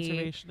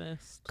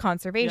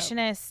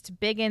 conservationist,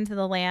 big into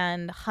the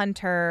land,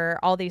 hunter,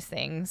 all these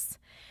things.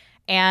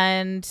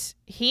 And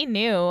he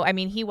knew, I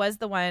mean, he was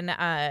the one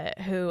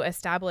who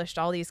established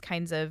all these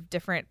kinds of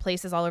different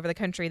places all over the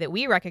country that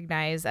we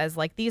recognize as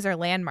like, these are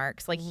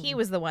landmarks. Like he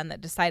was the one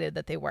that decided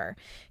that they were.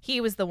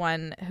 He was the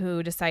one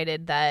who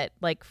decided that,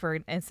 like, for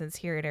instance,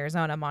 here in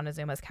Arizona,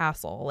 Montezuma's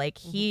Castle, like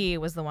he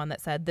was the one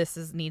that said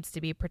needs to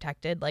be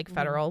protected, like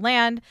federal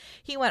land.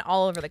 He went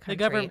all over the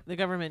country. The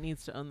government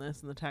needs to own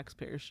this and the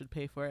taxpayers should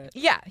pay for it.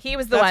 Yeah, he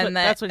was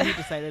that's what he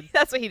decided.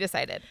 That's what he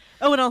decided.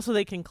 Oh, and also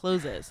they can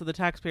close it so the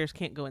taxpayers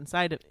can't go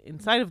inside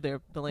of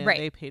the land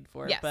they paid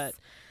for. Yes. But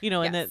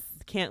and that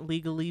can't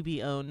legally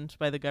be owned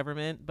by the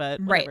government, but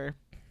whatever.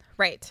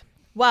 Right.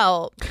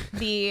 Well,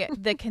 the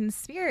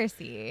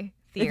conspiracy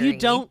theory. If you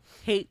don't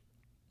hate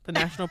the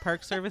National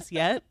Park Service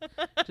yet.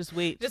 Just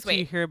wait till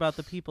you hear about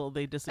the people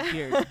they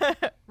disappeared.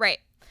 Right.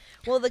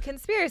 Well, the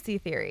conspiracy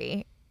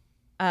theory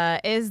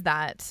is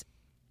that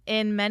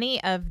in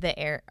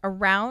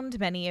around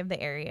many of the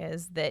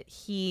areas that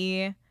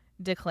he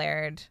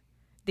declared,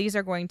 these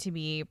are going to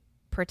be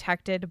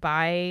protected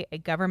by a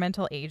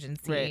governmental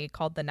agency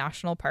called the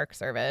National Park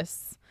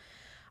Service,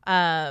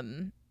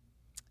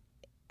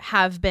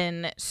 have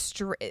been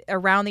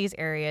around these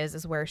areas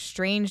is where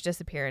strange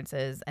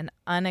disappearances and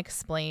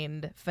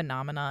unexplained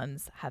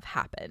phenomenons have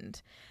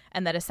happened.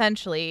 And that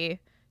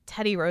essentially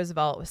Teddy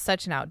Roosevelt was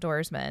such an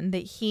outdoorsman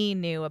that he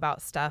knew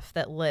about stuff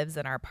that lives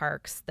in our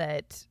parks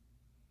that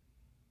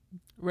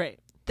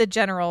the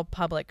general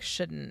public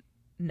shouldn't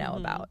know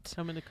about.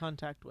 Come into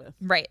contact with.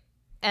 Right.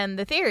 And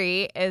the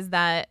theory is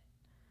that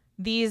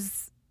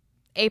these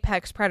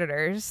apex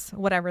predators,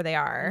 whatever they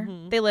are,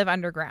 they live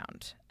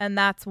underground. And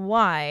that's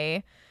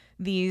why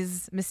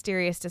these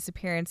mysterious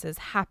disappearances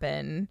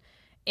happen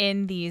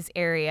in these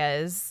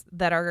areas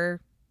that are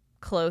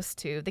close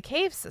to the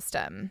cave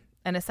system.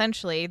 And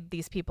essentially,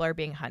 these people are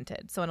being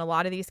hunted. So in a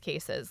lot of these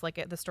cases,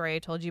 like the story I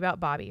told you about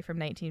Bobby from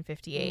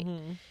 1958,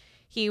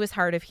 he was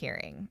hard of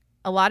hearing.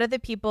 A lot of the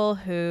people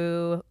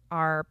who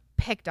are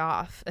picked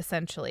off,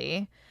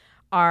 essentially,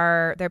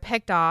 they're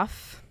picked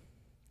off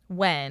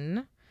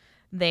when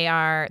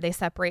they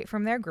separate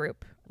from their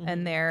group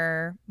and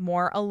they're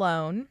more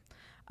alone,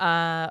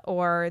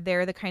 or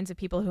they're the kinds of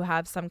people who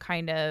have some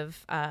kind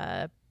of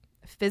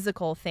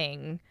physical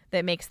thing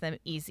that makes them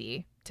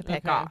easy to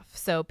pick off.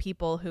 So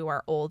people who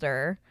are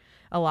older,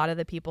 a lot of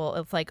the people,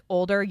 it's like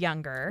older,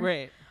 younger.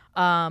 Right.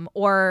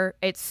 Or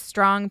it's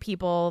strong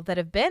people that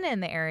have been in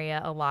the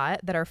area a lot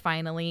that are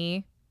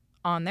finally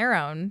on their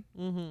own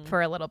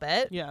for a little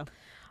bit. Yeah.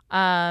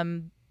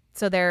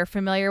 So they're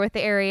familiar with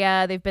the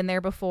area. They've been there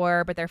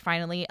before, but they're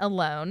finally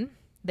alone.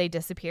 They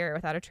disappear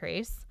without a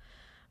trace.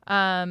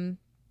 And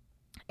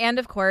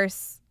of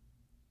course,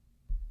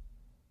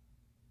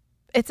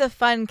 it's a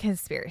fun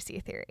conspiracy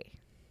theory,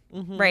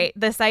 right?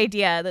 This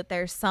idea that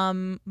there's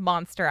some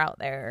monster out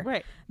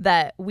there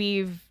that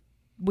we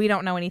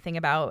don't know anything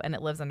about and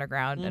it lives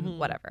underground and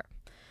whatever.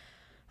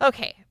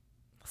 Okay.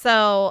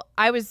 So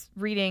I was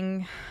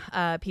reading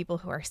people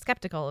who are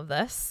skeptical of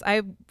this.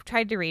 I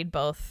tried to read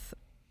both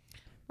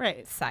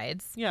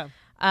sides. Yeah.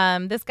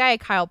 This guy,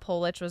 Kyle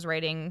Polich, was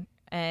writing,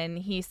 and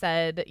he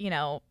said,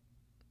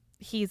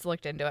 he's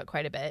looked into it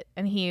quite a bit.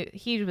 And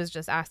he was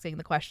just asking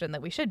the question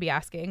that we should be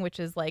asking, which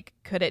is like,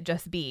 could it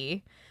just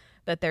be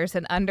that there's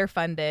an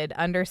underfunded,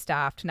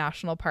 understaffed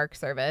National Park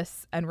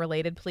Service and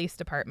related police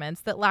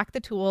departments that lack the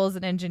tools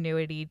and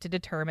ingenuity to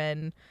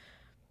determine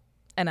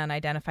an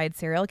unidentified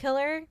serial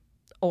killer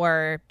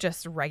or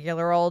just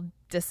regular old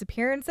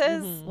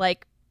disappearances?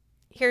 Like,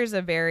 here's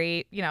a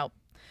very,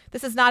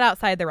 this is not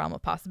outside the realm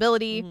of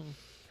possibility.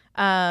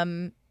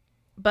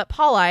 But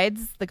Paul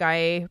Ides, the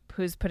guy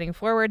who's putting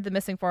forward the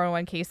missing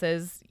 411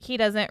 cases, he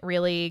doesn't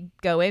really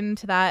go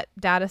into that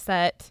data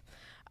set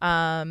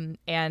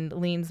and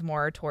leans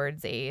more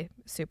towards a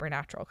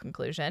supernatural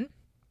conclusion.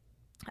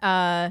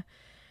 It's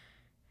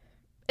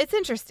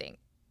interesting.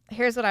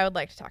 Here's what I would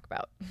like to talk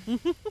about.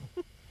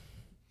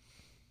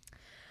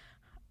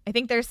 I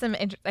think there's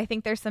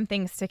some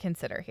things to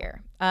consider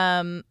here.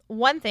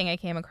 One thing I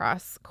came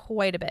across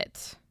quite a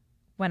bit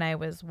when I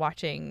was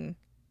watching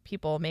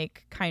people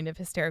make kind of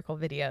hysterical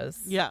videos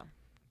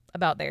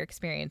about their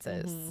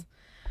experiences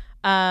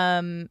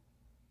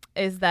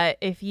is that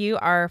if you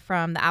are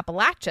from the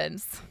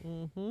Appalachians,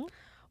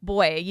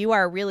 boy, you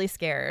are really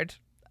scared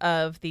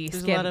of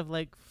There's a lot of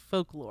like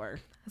folklore.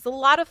 There's a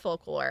lot of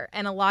folklore,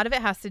 and a lot of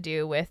it has to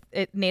do with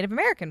Native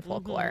American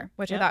folklore,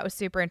 which I thought was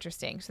super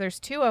interesting. So there's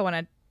two I want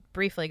to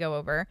briefly go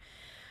over.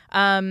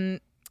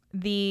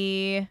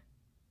 The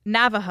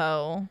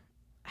Navajo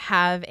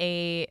have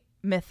a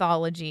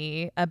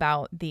mythology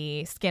about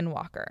the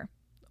skinwalker.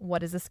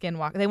 What is a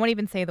skinwalker? They won't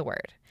even say the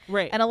word.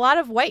 Right. And a lot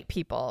of white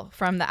people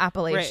from the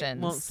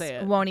Appalachians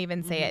won't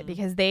even say it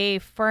because they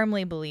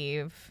firmly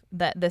believe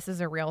that this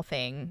is a real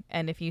thing.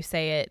 And if you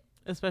say it,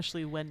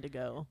 especially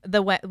Wendigo.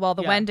 The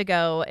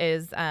Wendigo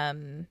is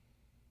not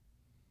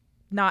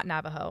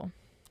Navajo.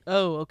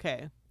 Oh,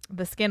 okay.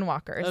 The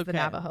skinwalker is the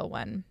Navajo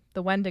one.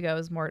 The Wendigo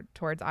is more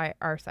towards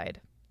our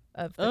side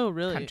of the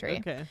country.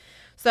 Okay.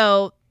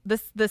 So the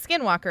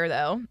skinwalker,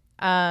 though,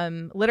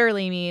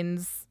 literally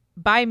means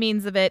by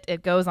means of it,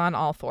 it goes on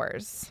all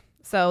fours.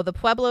 So the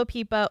Pueblo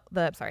people,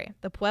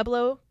 the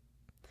Pueblo,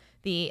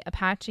 the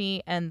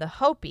Apache, and the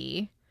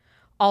Hopi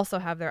also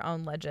have their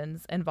own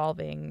legends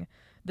involving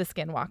the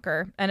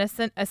skinwalker. And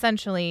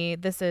essentially,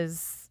 this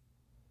is,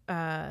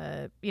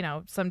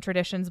 some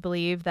traditions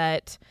believe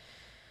that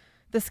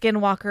the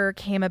skinwalker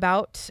came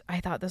about, I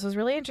thought this was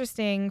really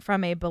interesting,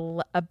 from a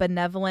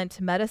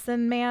benevolent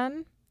medicine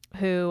man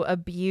who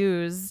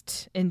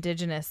abused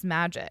indigenous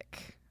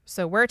magic.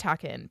 So we're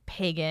talking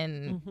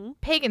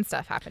pagan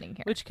stuff happening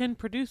here. Which can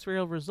produce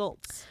real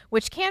results.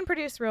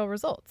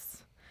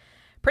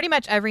 Pretty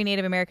much every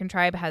Native American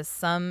tribe has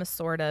some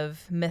sort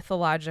of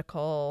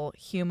mythological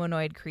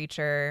humanoid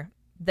creature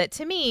that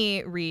to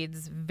me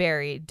reads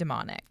very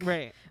demonic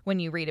Right. when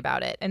you read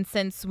about it. And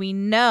since we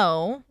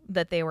know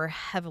that they were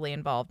heavily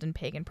involved in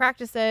pagan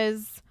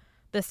practices,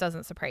 this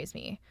doesn't surprise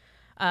me.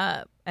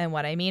 And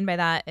what I mean by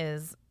that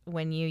is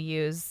when you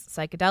use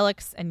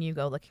psychedelics and you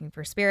go looking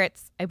for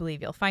spirits, I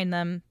believe you'll find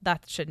them.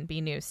 That shouldn't be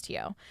news to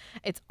you.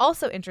 It's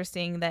also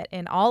interesting that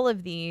in all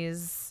of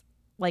these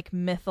like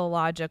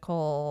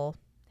mythological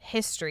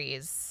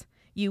histories,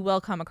 you will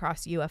come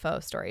across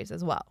UFO stories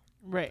as well.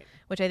 Right.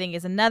 Which I think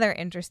is another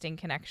interesting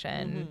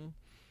connection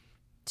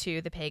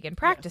to the pagan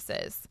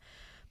practices.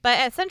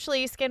 But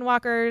essentially,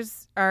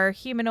 skinwalkers are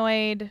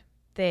humanoid.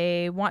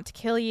 They want to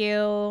kill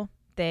you.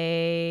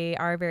 They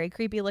are very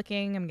creepy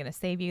looking. I'm going to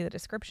save you the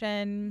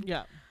description.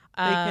 Yeah.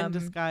 They can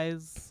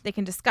disguise. They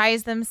can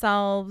disguise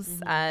themselves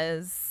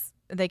as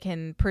they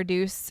can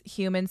produce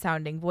human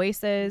sounding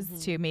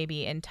voices to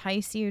maybe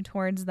entice you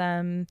towards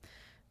them.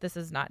 This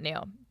is not new.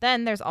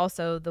 Then there's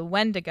also the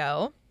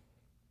Wendigo.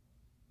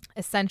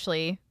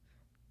 Essentially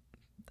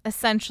the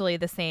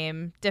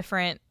same,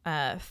 different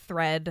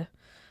thread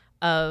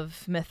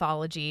of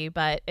mythology,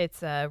 but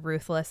it's a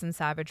ruthless and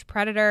savage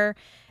predator.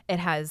 It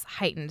has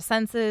heightened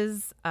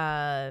senses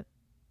that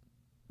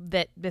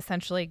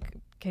essentially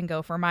can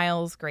go for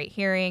miles, great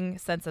hearing,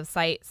 sense of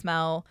sight,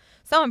 smell,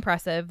 so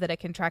impressive that it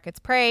can track its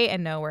prey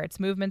and know where its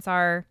movements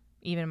are,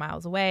 even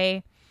miles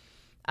away.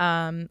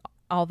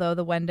 Although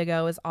the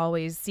Wendigo is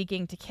always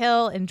seeking to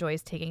kill,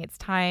 enjoys taking its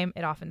time,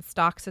 it often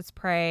stalks its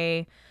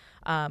prey,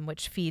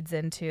 which feeds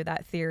into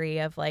that theory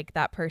of like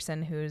that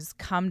person who's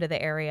come to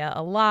the area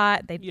a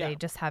lot. They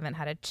just haven't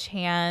had a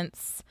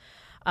chance.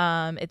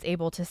 It's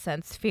able to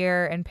sense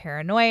fear and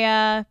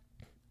paranoia.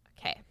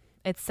 Okay.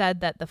 It's said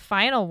that the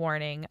final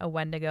warning a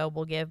Wendigo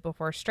will give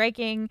before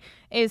striking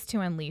is to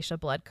unleash a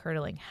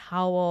blood-curdling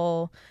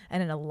howl.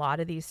 And in a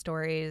lot of these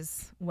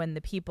stories, when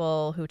the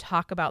people who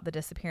talk about the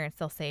disappearance,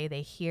 they'll say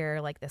they hear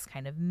like this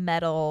kind of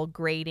metal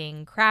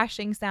grating,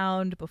 crashing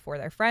sound before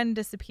their friend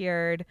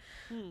disappeared.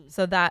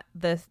 So that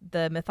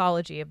the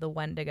mythology of the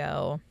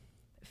Wendigo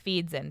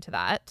feeds into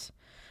that.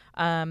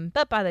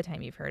 But by the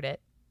time you've heard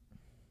it,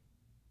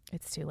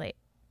 it's too late.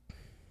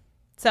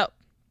 So,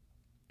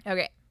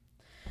 okay.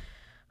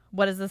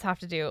 What does this have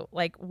to do?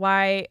 Like,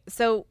 why?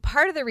 So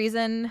part of the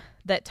reason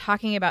that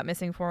talking about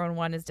missing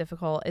 411 is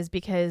difficult is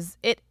because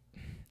it,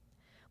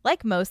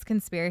 like most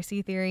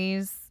conspiracy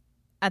theories,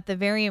 at the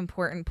very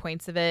important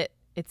points of it,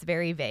 it's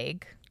very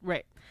vague.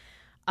 Right.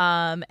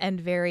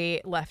 And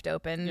very left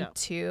open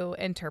to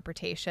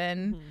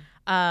interpretation.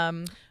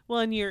 Well,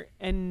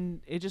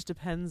 and it just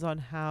depends on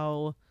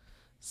how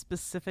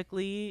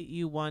specifically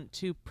you want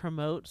to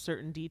promote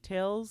certain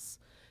details,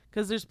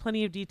 because there's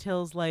plenty of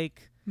details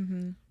like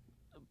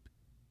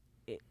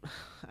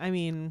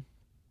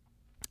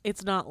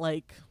it's not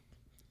like,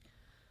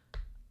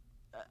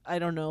 I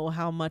don't know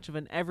how much of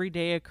an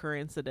everyday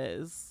occurrence it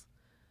is,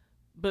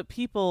 but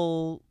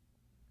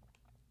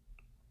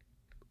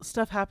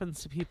stuff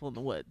happens to people in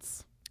the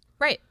woods.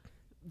 Right.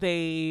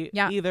 They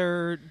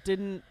either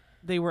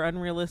they were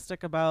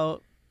unrealistic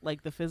about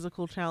like the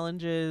physical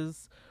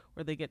challenges,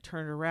 or they get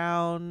turned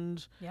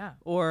around,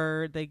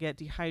 or they get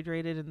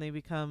dehydrated and they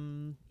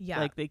become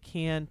like they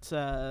can't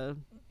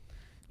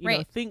you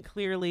know, think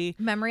clearly.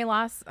 Memory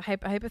loss,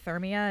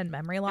 hypothermia and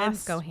memory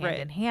loss go hand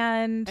in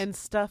hand. And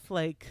stuff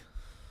like,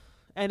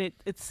 and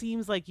it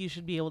seems like you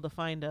should be able to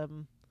find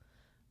them,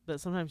 but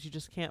sometimes you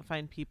just can't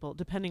find people,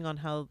 depending on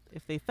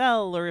if they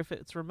fell or if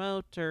it's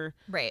remote or,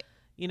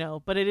 you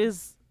know, but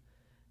it's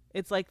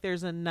like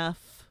there's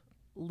enough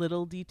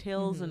little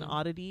details and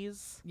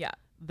oddities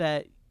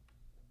that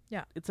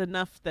it's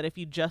enough that if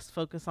you just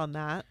focus on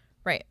that,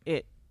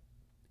 it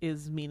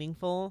is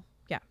meaningful.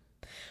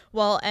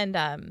 Well,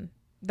 and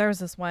there's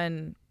this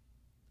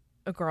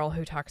a girl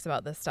who talks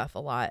about this stuff a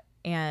lot,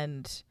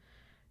 and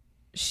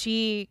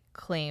she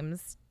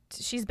claims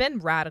she's been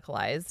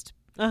radicalized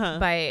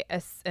by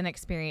an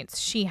experience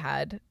she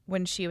had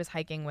when she was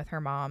hiking with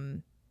her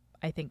mom,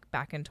 I think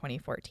back in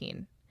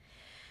 2014.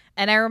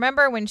 And I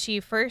remember when she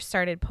first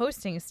started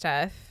posting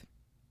stuff,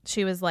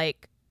 she was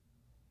like,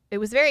 it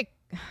was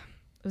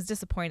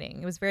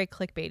disappointing. It was very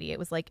clickbaity. It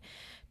was like,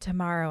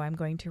 tomorrow I'm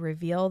going to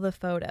reveal the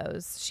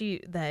photos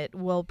that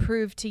will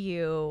prove to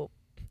you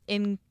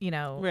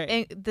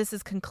this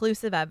is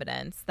conclusive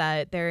evidence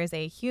that there is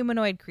a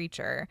humanoid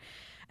creature.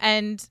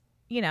 And,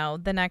 you know,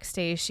 the next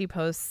day she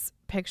posts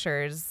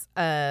pictures,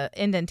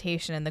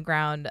 indentation in the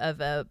ground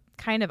of a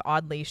kind of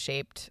oddly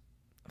shaped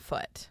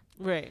foot.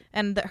 Right.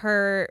 And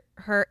her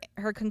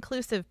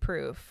conclusive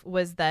proof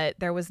was that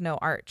there was no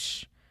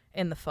arch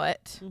in the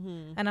foot.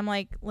 And I'm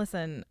like,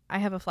 listen, I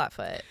have a flat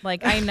foot.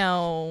 Like, I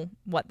know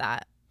what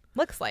that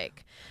looks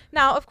like.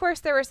 Now, of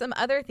course, there were some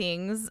other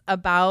things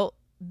about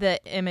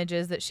the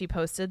images that she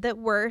posted that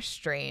were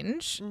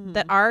strange,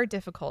 that are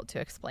difficult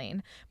to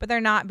explain, but they're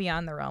not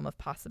beyond the realm of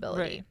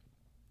possibility. Right.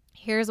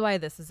 Here's why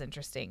this is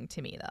interesting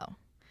to me, though,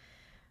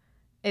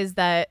 is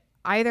that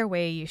either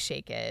way you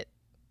shake it,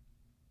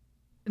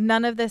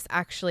 none of this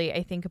actually,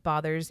 I think,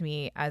 bothers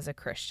me as a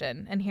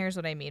Christian. And here's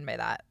what I mean by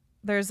that.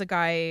 There's a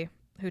guy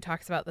who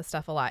talks about this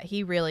stuff a lot.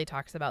 He really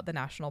talks about the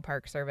National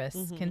Park Service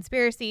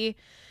conspiracy.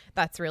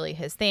 That's really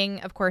his thing.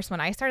 Of course,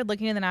 when I started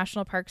looking at the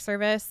National Park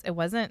Service, it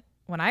wasn't,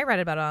 when I read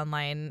about it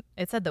online,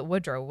 it said that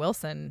Woodrow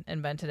Wilson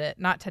invented it,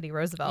 not Teddy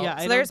Roosevelt. Yeah,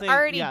 so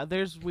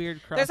there's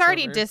weird crossovers. There's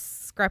already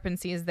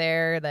discrepancies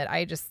there that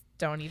I just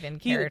don't even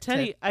care.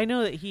 Teddy, I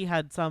know that he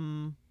had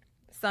some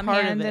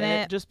part hand of in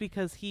it, just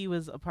because he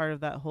was a part of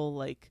that whole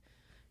like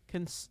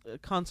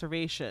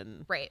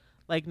conservation, right?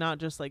 Like not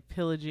just like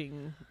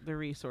pillaging the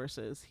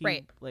resources,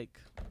 right?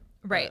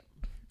 Right.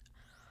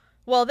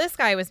 Well, this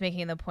guy was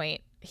making the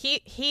point.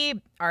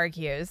 He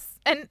argues,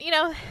 and you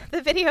know,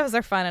 the videos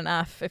are fun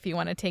enough if you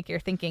want to take your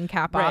thinking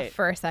cap off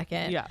for a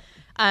second. Yeah.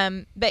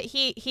 But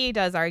he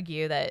does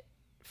argue that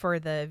for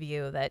the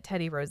view that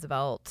Teddy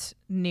Roosevelt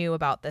knew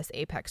about this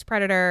apex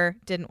predator,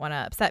 didn't want to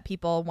upset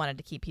people, wanted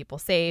to keep people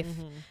safe,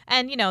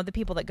 and you know, the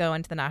people that go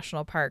into the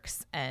national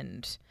parks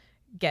and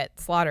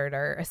get slaughtered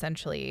are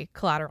essentially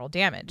collateral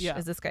damage,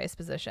 is this guy's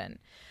position.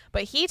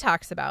 But he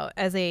talks about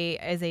as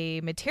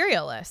a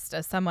materialist,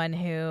 as someone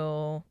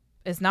who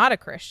is not a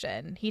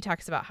Christian, he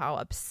talks about how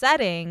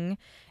upsetting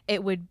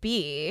it would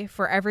be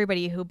for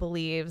everybody who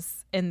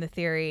believes in the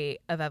theory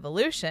of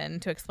evolution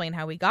to explain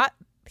how we got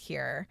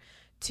here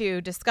to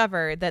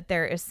discover that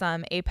there is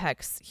some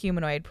apex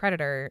humanoid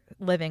predator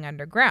living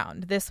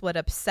underground. This would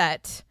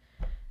upset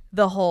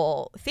the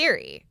whole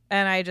theory.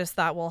 And I just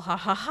thought, well, ha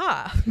ha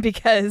ha,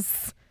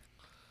 because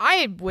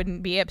I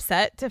wouldn't be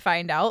upset to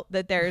find out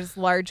that there's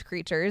large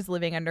creatures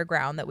living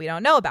underground that we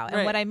don't know about.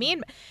 And what I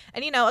mean,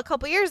 and you know, a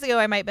couple years ago,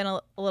 I might have been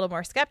a little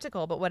more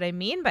skeptical, but what I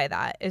mean by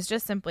that is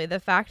just simply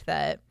the fact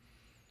that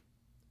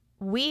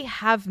we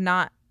have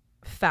not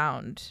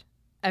found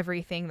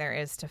everything there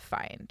is to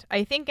find.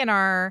 I think in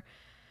our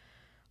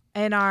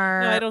no,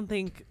 I don't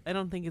think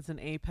it's an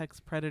apex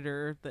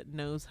predator that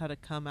knows how to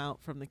come out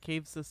from the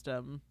cave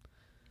system.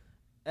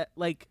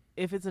 Like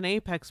if it's an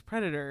apex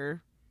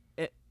predator,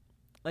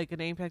 it's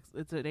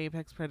an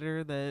apex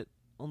predator that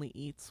only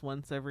eats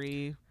once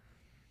every,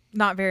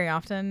 not very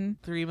often,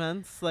 3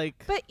 months.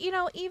 Like, but you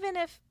know, even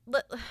if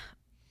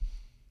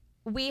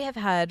we have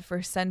had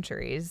for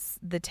centuries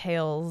the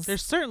tales,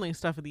 there's certainly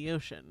stuff in the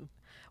ocean.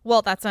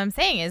 Well, that's what I'm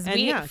saying is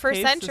for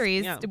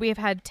centuries we have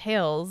had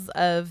tales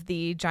of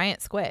the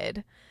giant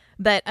squid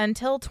that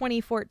until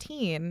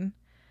 2014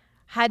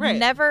 had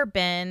never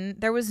been,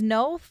 there was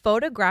no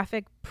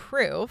photographic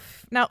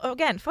proof. Now,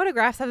 again,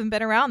 photographs haven't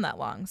been around that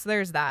long, so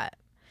there's that.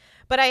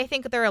 But I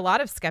think there are a lot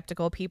of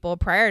skeptical people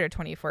prior to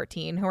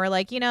 2014 who are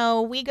like, you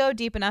know, we go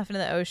deep enough into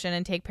the ocean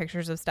and take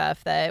pictures of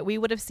stuff that we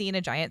would have seen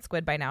a giant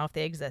squid by now if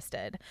they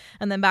existed.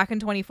 And then back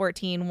in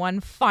 2014, one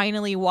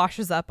finally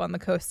washes up on the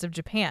coast of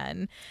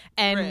Japan.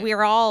 And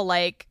we're all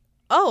like,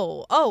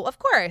 oh, of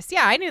course.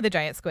 Yeah, I knew the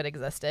giant squid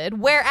existed.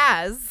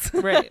 Whereas,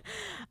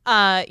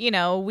 you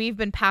know, we've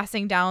been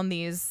passing down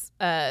these,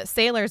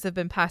 sailors have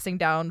been passing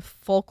down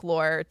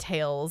folklore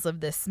tales of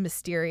this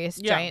mysterious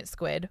giant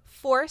squid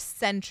for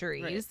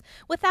centuries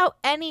without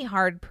any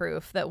hard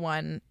proof that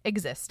one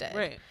existed.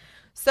 Right.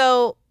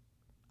 So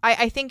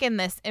I think in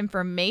this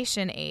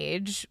information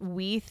age,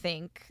 we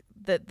think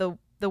that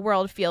the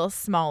world feels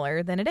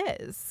smaller than it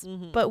is.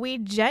 But we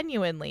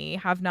genuinely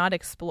have not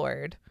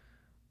explored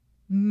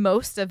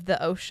most of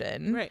the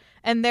ocean,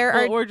 and there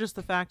are, or just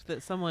the fact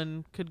that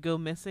someone could go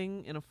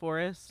missing in a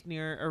forest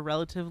near a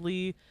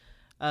relatively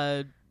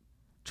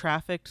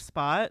trafficked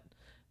spot.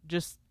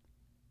 Just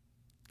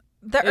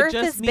the earth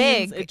is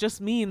big. It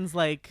just means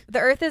like the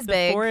earth is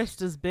big, the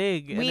forest is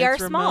big, we are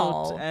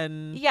small,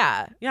 and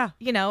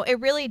you know, it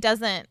really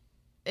doesn't.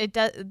 It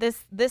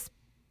does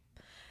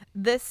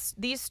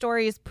these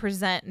stories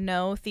present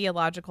no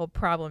theological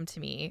problem to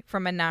me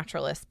from a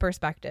naturalist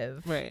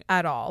perspective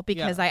at all,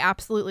 because I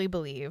absolutely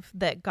believe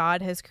that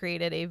God has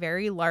created a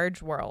very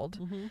large world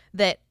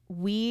that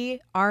we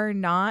are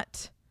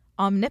not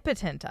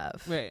omnipotent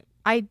of.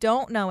 I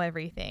don't know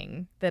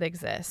everything that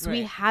exists.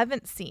 We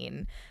haven't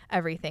seen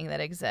everything that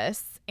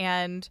exists.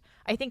 And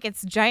I think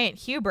it's giant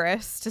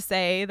hubris to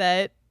say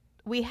that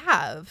we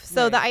have.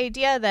 So the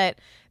idea that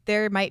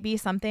there might be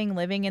something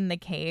living in the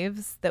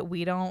caves that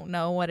we don't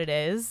know what it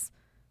is.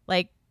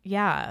 Like,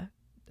 I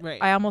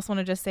almost want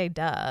to just say,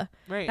 duh.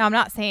 Now, I'm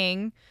not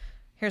saying,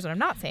 here's what I'm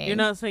not saying. You're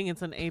not saying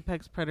it's an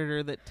apex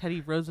predator that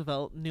Teddy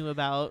Roosevelt knew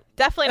about.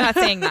 Definitely not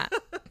saying that.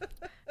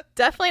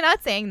 Definitely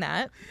not saying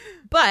that.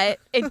 But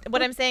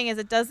what I'm saying is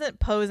it doesn't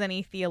pose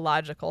any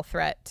theological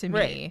threat to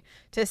me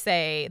to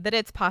say that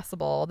it's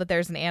possible that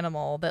there's an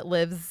animal that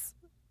lives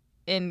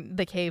in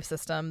the cave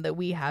system that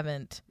we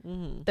haven't,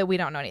 that we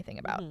don't know anything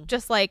about.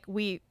 Just like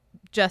we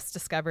just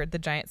discovered the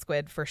giant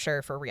squid for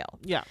sure, for real.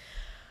 Yeah.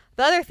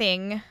 The other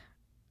thing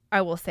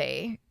I will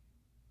say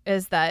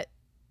is that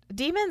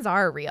demons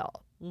are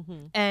real.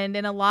 And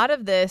in a lot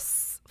of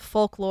this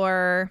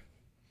folklore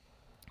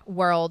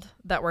world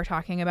that we're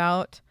talking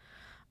about,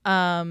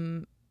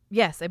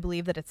 yes, I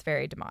believe that it's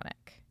very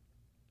demonic.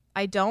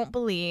 I don't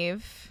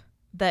believe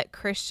that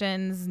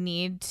Christians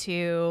need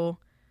to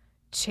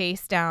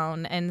chase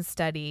down and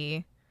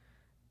study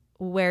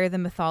where the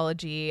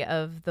mythology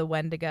of the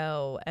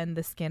Wendigo and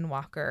the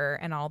Skinwalker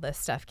and all this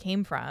stuff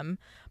came from.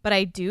 But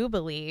I do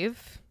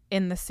believe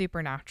in the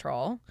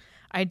supernatural.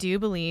 I do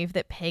believe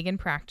that pagan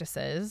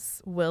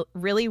practices will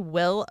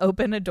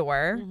open a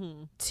door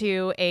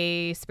to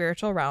a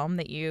spiritual realm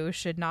that you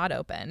should not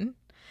open.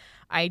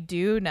 I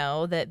do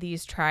know that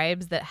these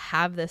tribes that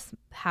have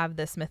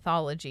this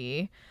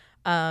mythology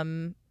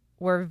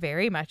were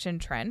very much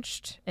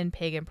entrenched in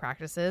pagan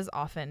practices,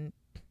 often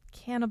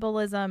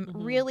cannibalism,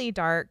 really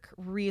dark,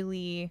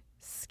 really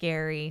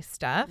scary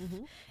stuff.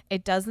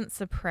 It doesn't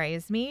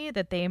surprise me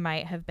that they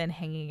might have been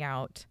hanging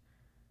out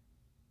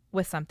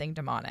with something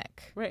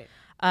demonic. Right.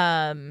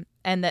 And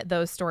that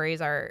those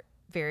stories are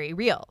very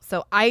real.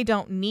 So I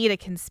don't need a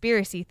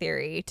conspiracy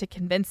theory to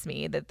convince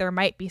me that there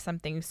might be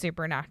something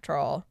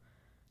supernatural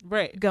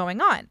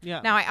going on.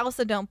 Yeah. Now, I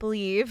also don't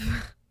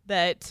believe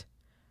that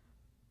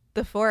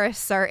the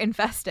forests are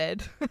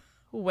infested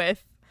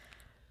with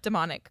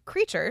demonic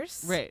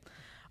creatures. Right.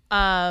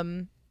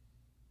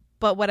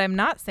 But what I'm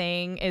not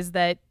saying is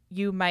that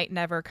you might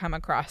never come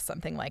across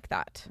something like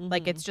that.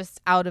 Like, it's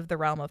just out of the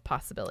realm of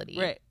possibility.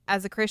 Right.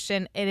 As a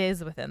Christian, it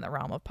is within the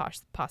realm of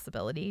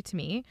possibility to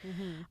me.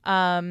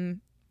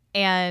 And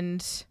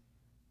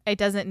it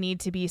doesn't need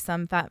to be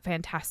some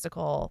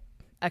fantastical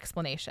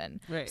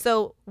explanation. Right.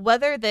 So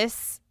whether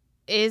this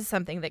is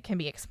something that can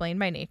be explained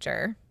by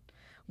nature,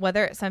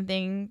 whether it's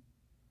something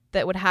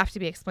that would have to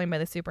be explained by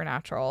the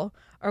supernatural,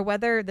 or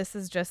whether this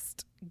is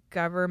just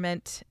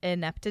government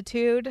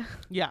ineptitude.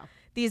 Yeah.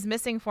 These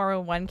missing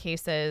 401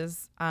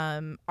 cases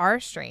are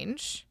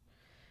strange.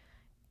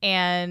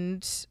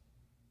 And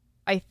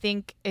I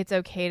think it's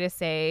okay to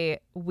say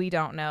we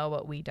don't know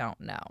what we don't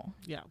know.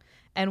 Yeah.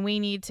 And we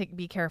need to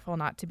be careful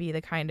not to be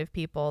the kind of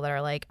people that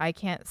are like, I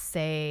can't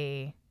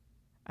say,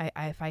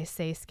 if I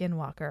say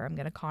Skinwalker, I'm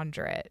going to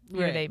conjure it. You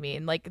know what I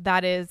mean? Like,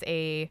 that is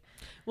a...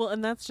 Well,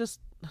 and that's just...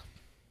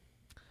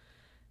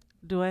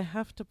 Do I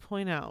have to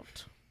point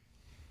out...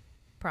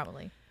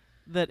 Probably.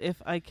 That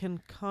if I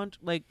can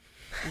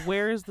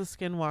where is the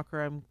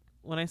Skinwalker?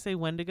 When I say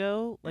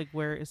Wendigo, like,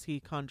 where is he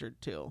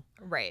conjured to?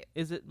 Right.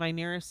 Is it my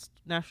nearest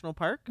national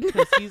park?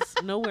 Because he's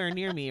nowhere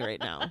near me right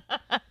now.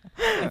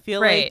 I feel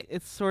like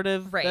it's sort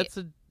of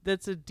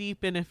that's a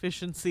deep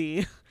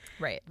inefficiency,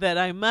 that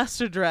I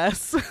must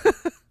address.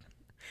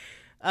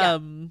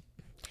 Yeah.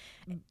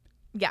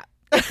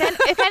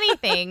 If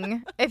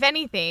anything,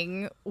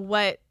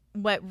 what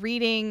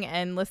reading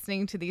and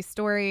listening to these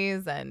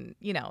stories, and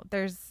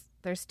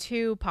there's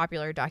two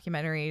popular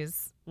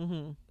documentaries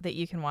that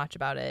you can watch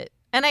about it,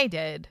 and I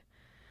did.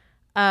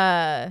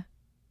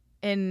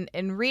 In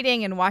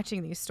reading and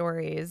watching these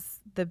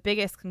stories, the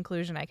biggest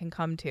conclusion I can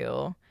come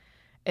to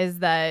is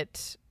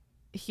that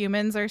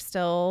humans are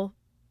still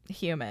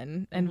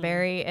human and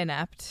very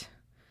inept.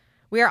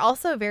 We are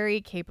also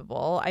very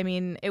capable. I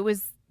mean, it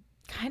was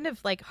kind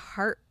of like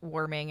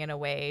heartwarming in a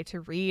way to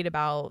read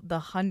about the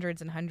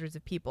hundreds and hundreds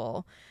of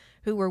people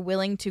who were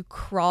willing to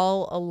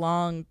crawl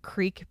along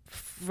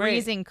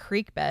freezing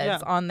creek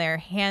beds on their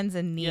hands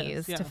and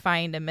knees to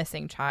find a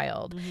missing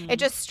child. It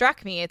just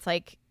struck me. It's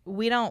like,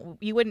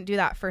 you wouldn't do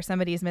that for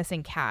somebody's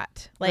missing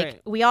cat.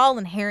 Like, we all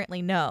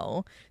inherently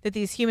know that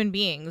these human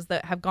beings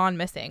that have gone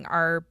missing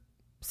are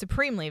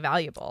supremely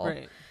valuable,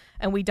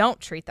 and we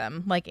don't treat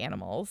them like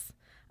animals.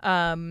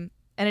 And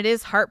it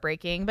is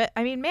heartbreaking, but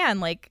I mean, man,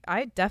 like,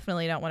 I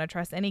definitely don't want to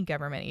trust any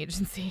government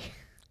agency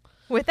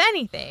with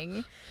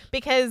anything,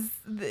 because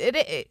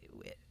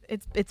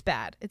it's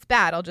bad. It's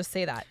bad. I'll just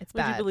say that. It's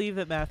bad. Would you believe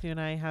that Matthew and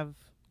I have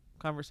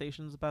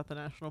conversations about the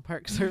National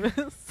Park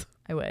Service?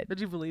 I would. Would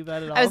you believe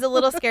that at all? I was a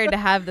little scared to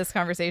have this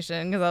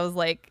conversation because I was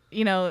like,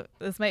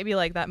 this might be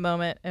like that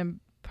moment in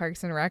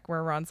Parks and Rec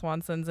where Ron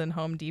Swanson's in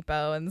Home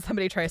Depot and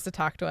somebody tries to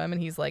talk to him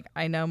and he's like,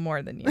 I know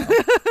more than you.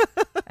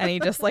 And he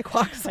just like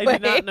walks away. I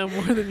do not know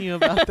more than you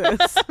about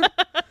this.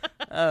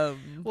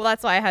 Well,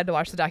 that's why I had to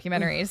watch the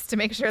documentaries to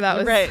make sure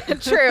that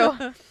was true.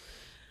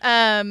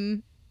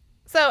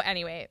 So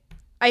anyway,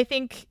 I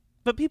think...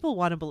 But people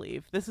want to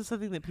believe. This is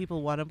something that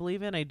people want to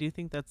believe in. I do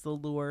think that's the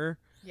lure.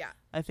 Yeah.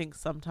 I think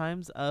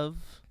sometimes of...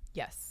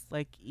 Yes.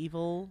 Like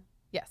evil.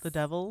 Yes. The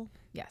devil.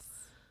 Yes.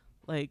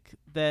 Like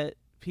that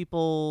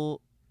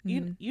people...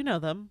 You know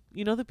them.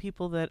 You know the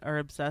people that are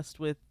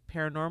obsessed with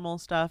paranormal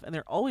stuff and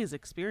they're always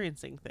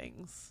experiencing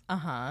things.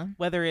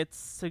 Whether it's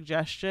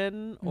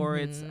suggestion or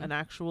it's an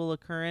actual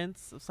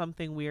occurrence of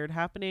something weird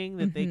happening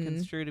that they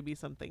construe to be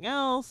something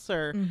else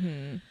or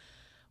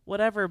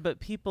whatever. But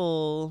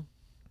people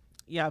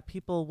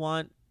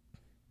want...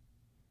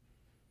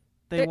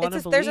 They want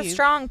to believe. There's a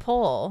strong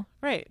pull.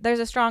 Right. There's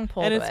a strong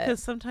pull and to it's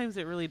because sometimes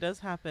it really does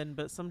happen,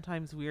 but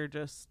sometimes we're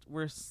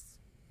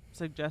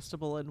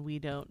suggestible and we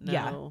don't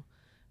know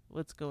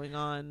what's going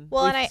on.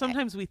 Well, and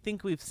sometimes we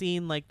think we've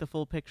seen like the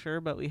full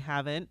picture, but we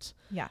haven't.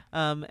 Yeah.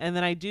 And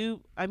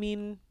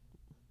then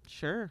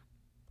sure.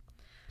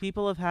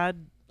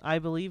 I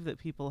believe that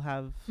people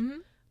have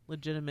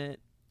legitimate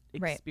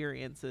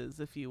experiences,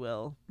 if you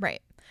will.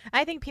 Right.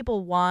 I think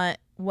people want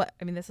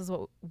this is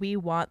what we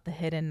want, the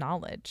hidden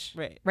knowledge.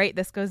 Right. Right.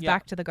 This goes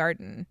back to the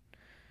garden.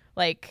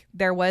 Like,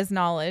 there was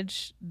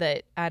knowledge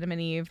that Adam and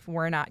Eve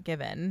were not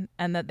given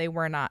and that they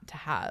were not to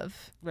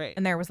have. Right.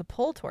 And there was a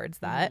pull towards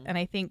that. And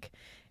I think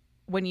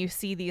when you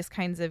see these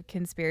kinds of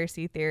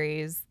conspiracy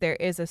theories, there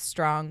is a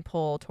strong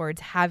pull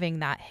towards having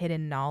that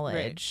hidden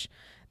knowledge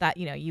that,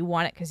 you know, you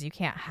want it because you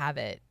can't have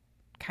it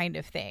kind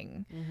of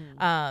thing.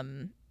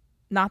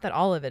 Not that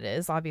all of it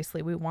is.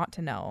 Obviously, we want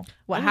to know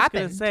what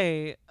happened. I was going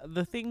to say,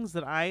 the things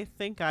that I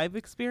think I've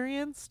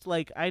experienced,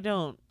 like,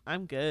 I'm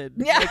good.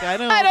 Yeah, like, I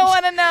don't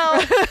want to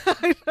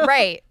know.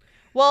 Right.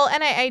 Well,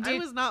 and I do. I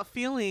was not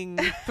feeling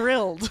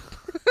thrilled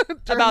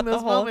about the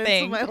whole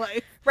thing in my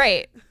life.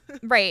 Right.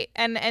 Right.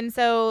 And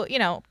so, you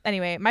know,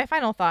 anyway, my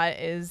final thought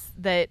is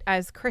that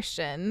as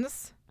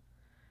Christians,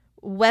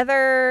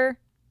 whether,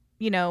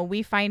 you know,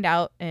 we find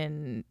out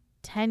in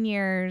 10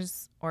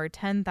 years or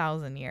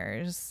 10,000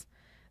 years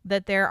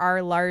that there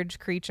are large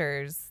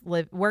creatures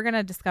we're going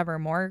to discover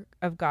more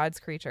of God's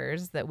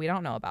creatures that we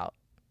don't know about.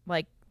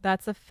 Like,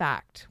 that's a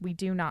fact. We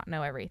do not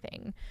know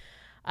everything.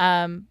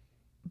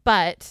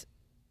 But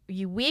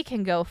we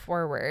can go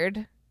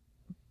forward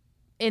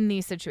in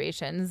these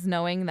situations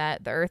knowing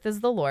that the earth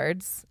is the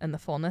Lord's and the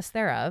fullness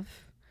thereof.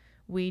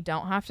 We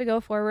don't have to go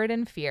forward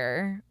in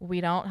fear. We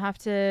don't have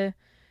to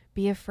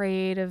be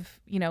afraid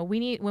of, you know,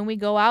 when we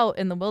go out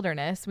in the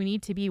wilderness, we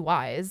need to be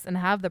wise and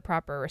have the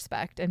proper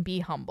respect and be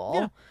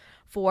humble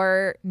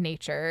for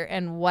nature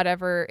and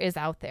whatever is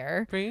out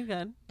there. Bring a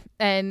gun.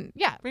 And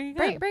bring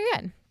a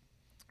gun.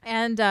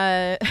 And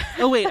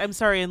oh wait, I'm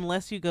sorry.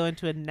 Unless you go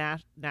into a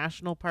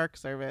national park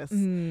service,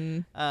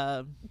 then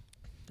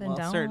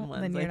certain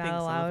ones. Then you're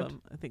not allowed.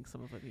 I think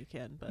some of them you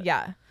can, but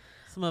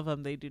some of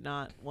them they do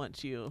not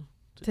want you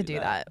to do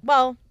that.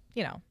 Well,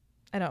 you know,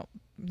 I don't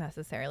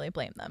necessarily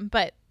blame them,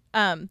 but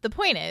the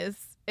point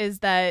is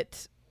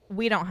that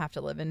we don't have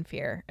to live in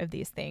fear of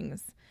these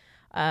things.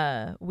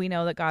 We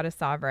know that God is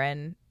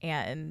sovereign,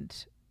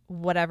 and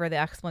whatever the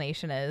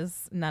explanation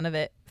is, none of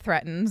it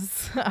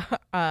threatens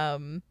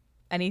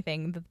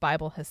anything that the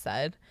Bible has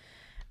said.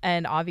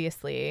 And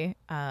obviously,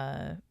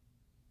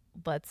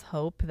 let's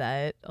hope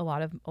that a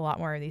lot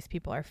more of these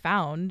people are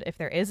found. If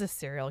there is a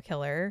serial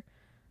killer,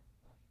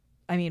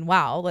 I mean,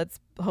 wow,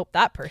 let's hope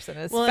that person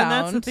is found. And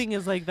that's the thing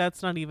is, like,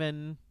 that's not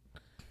even,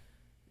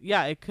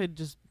 it could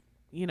just,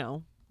 you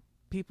know,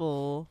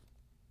 people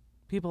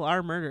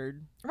are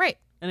murdered. Right.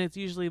 And it's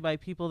usually by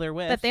people they're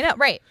with. That they know.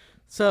 Right.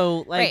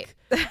 So, like,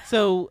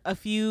 so a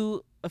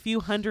few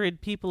hundred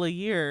people a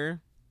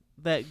year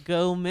that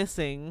go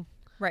missing.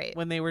 Right.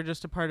 When they were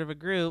just a part of a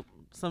group.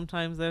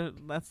 Sometimes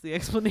that's the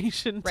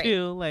explanation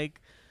too. Like,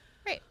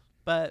 right.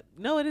 But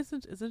no, it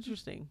isn't. It's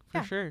interesting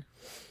for sure.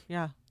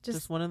 Yeah.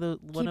 Just one of the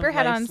keep your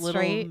head on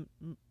straight.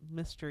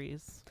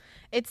 Mysteries.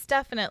 It's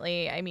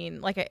definitely. I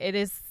mean, like, it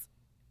is.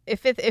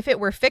 If it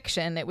were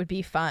fiction, it would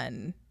be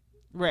fun.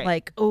 Right.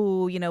 Like,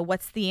 oh, you know,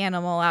 what's the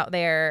animal out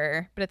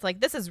there? But it's like,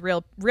 this is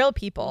real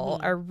people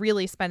are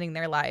really spending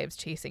their lives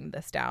chasing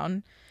this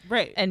down.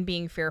 Right. And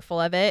being fearful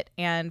of it.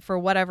 And for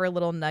whatever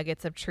little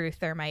nuggets of truth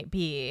there might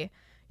be,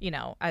 you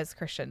know, as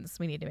Christians,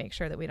 we need to make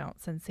sure that we don't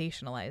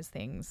sensationalize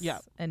things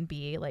and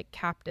be like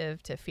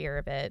captive to fear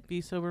of it. Be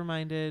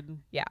sober-minded.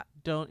 Yeah.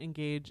 Don't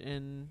engage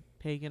in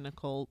pagan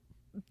occult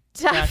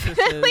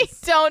Definitely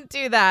practices. Don't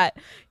do that.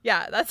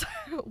 Yeah. That's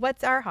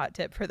what's our hot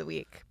tip for the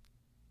week.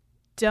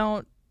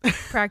 Don't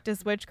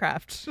practice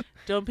witchcraft.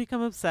 Don't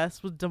become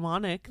obsessed with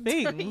demonic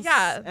things.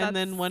 Yeah. And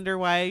then wonder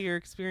why you're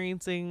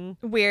experiencing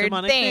weird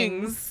demonic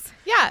things.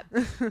 Yeah.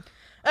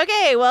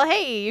 Okay, well,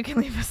 hey, you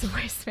can leave us a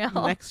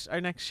voicemail. Our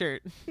next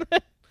shirt.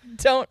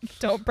 Don't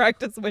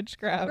practice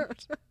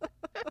witchcraft.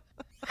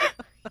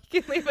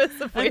 You can leave us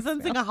a voicemail. I'm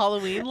sensing a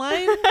Halloween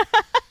line.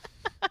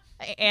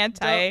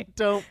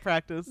 Don't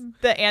practice.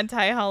 The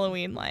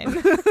anti-Halloween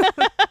line.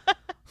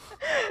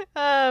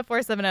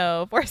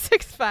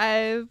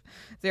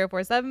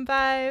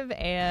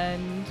 470-465-0475,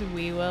 and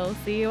we will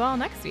see you all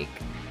next week.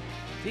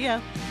 See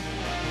ya.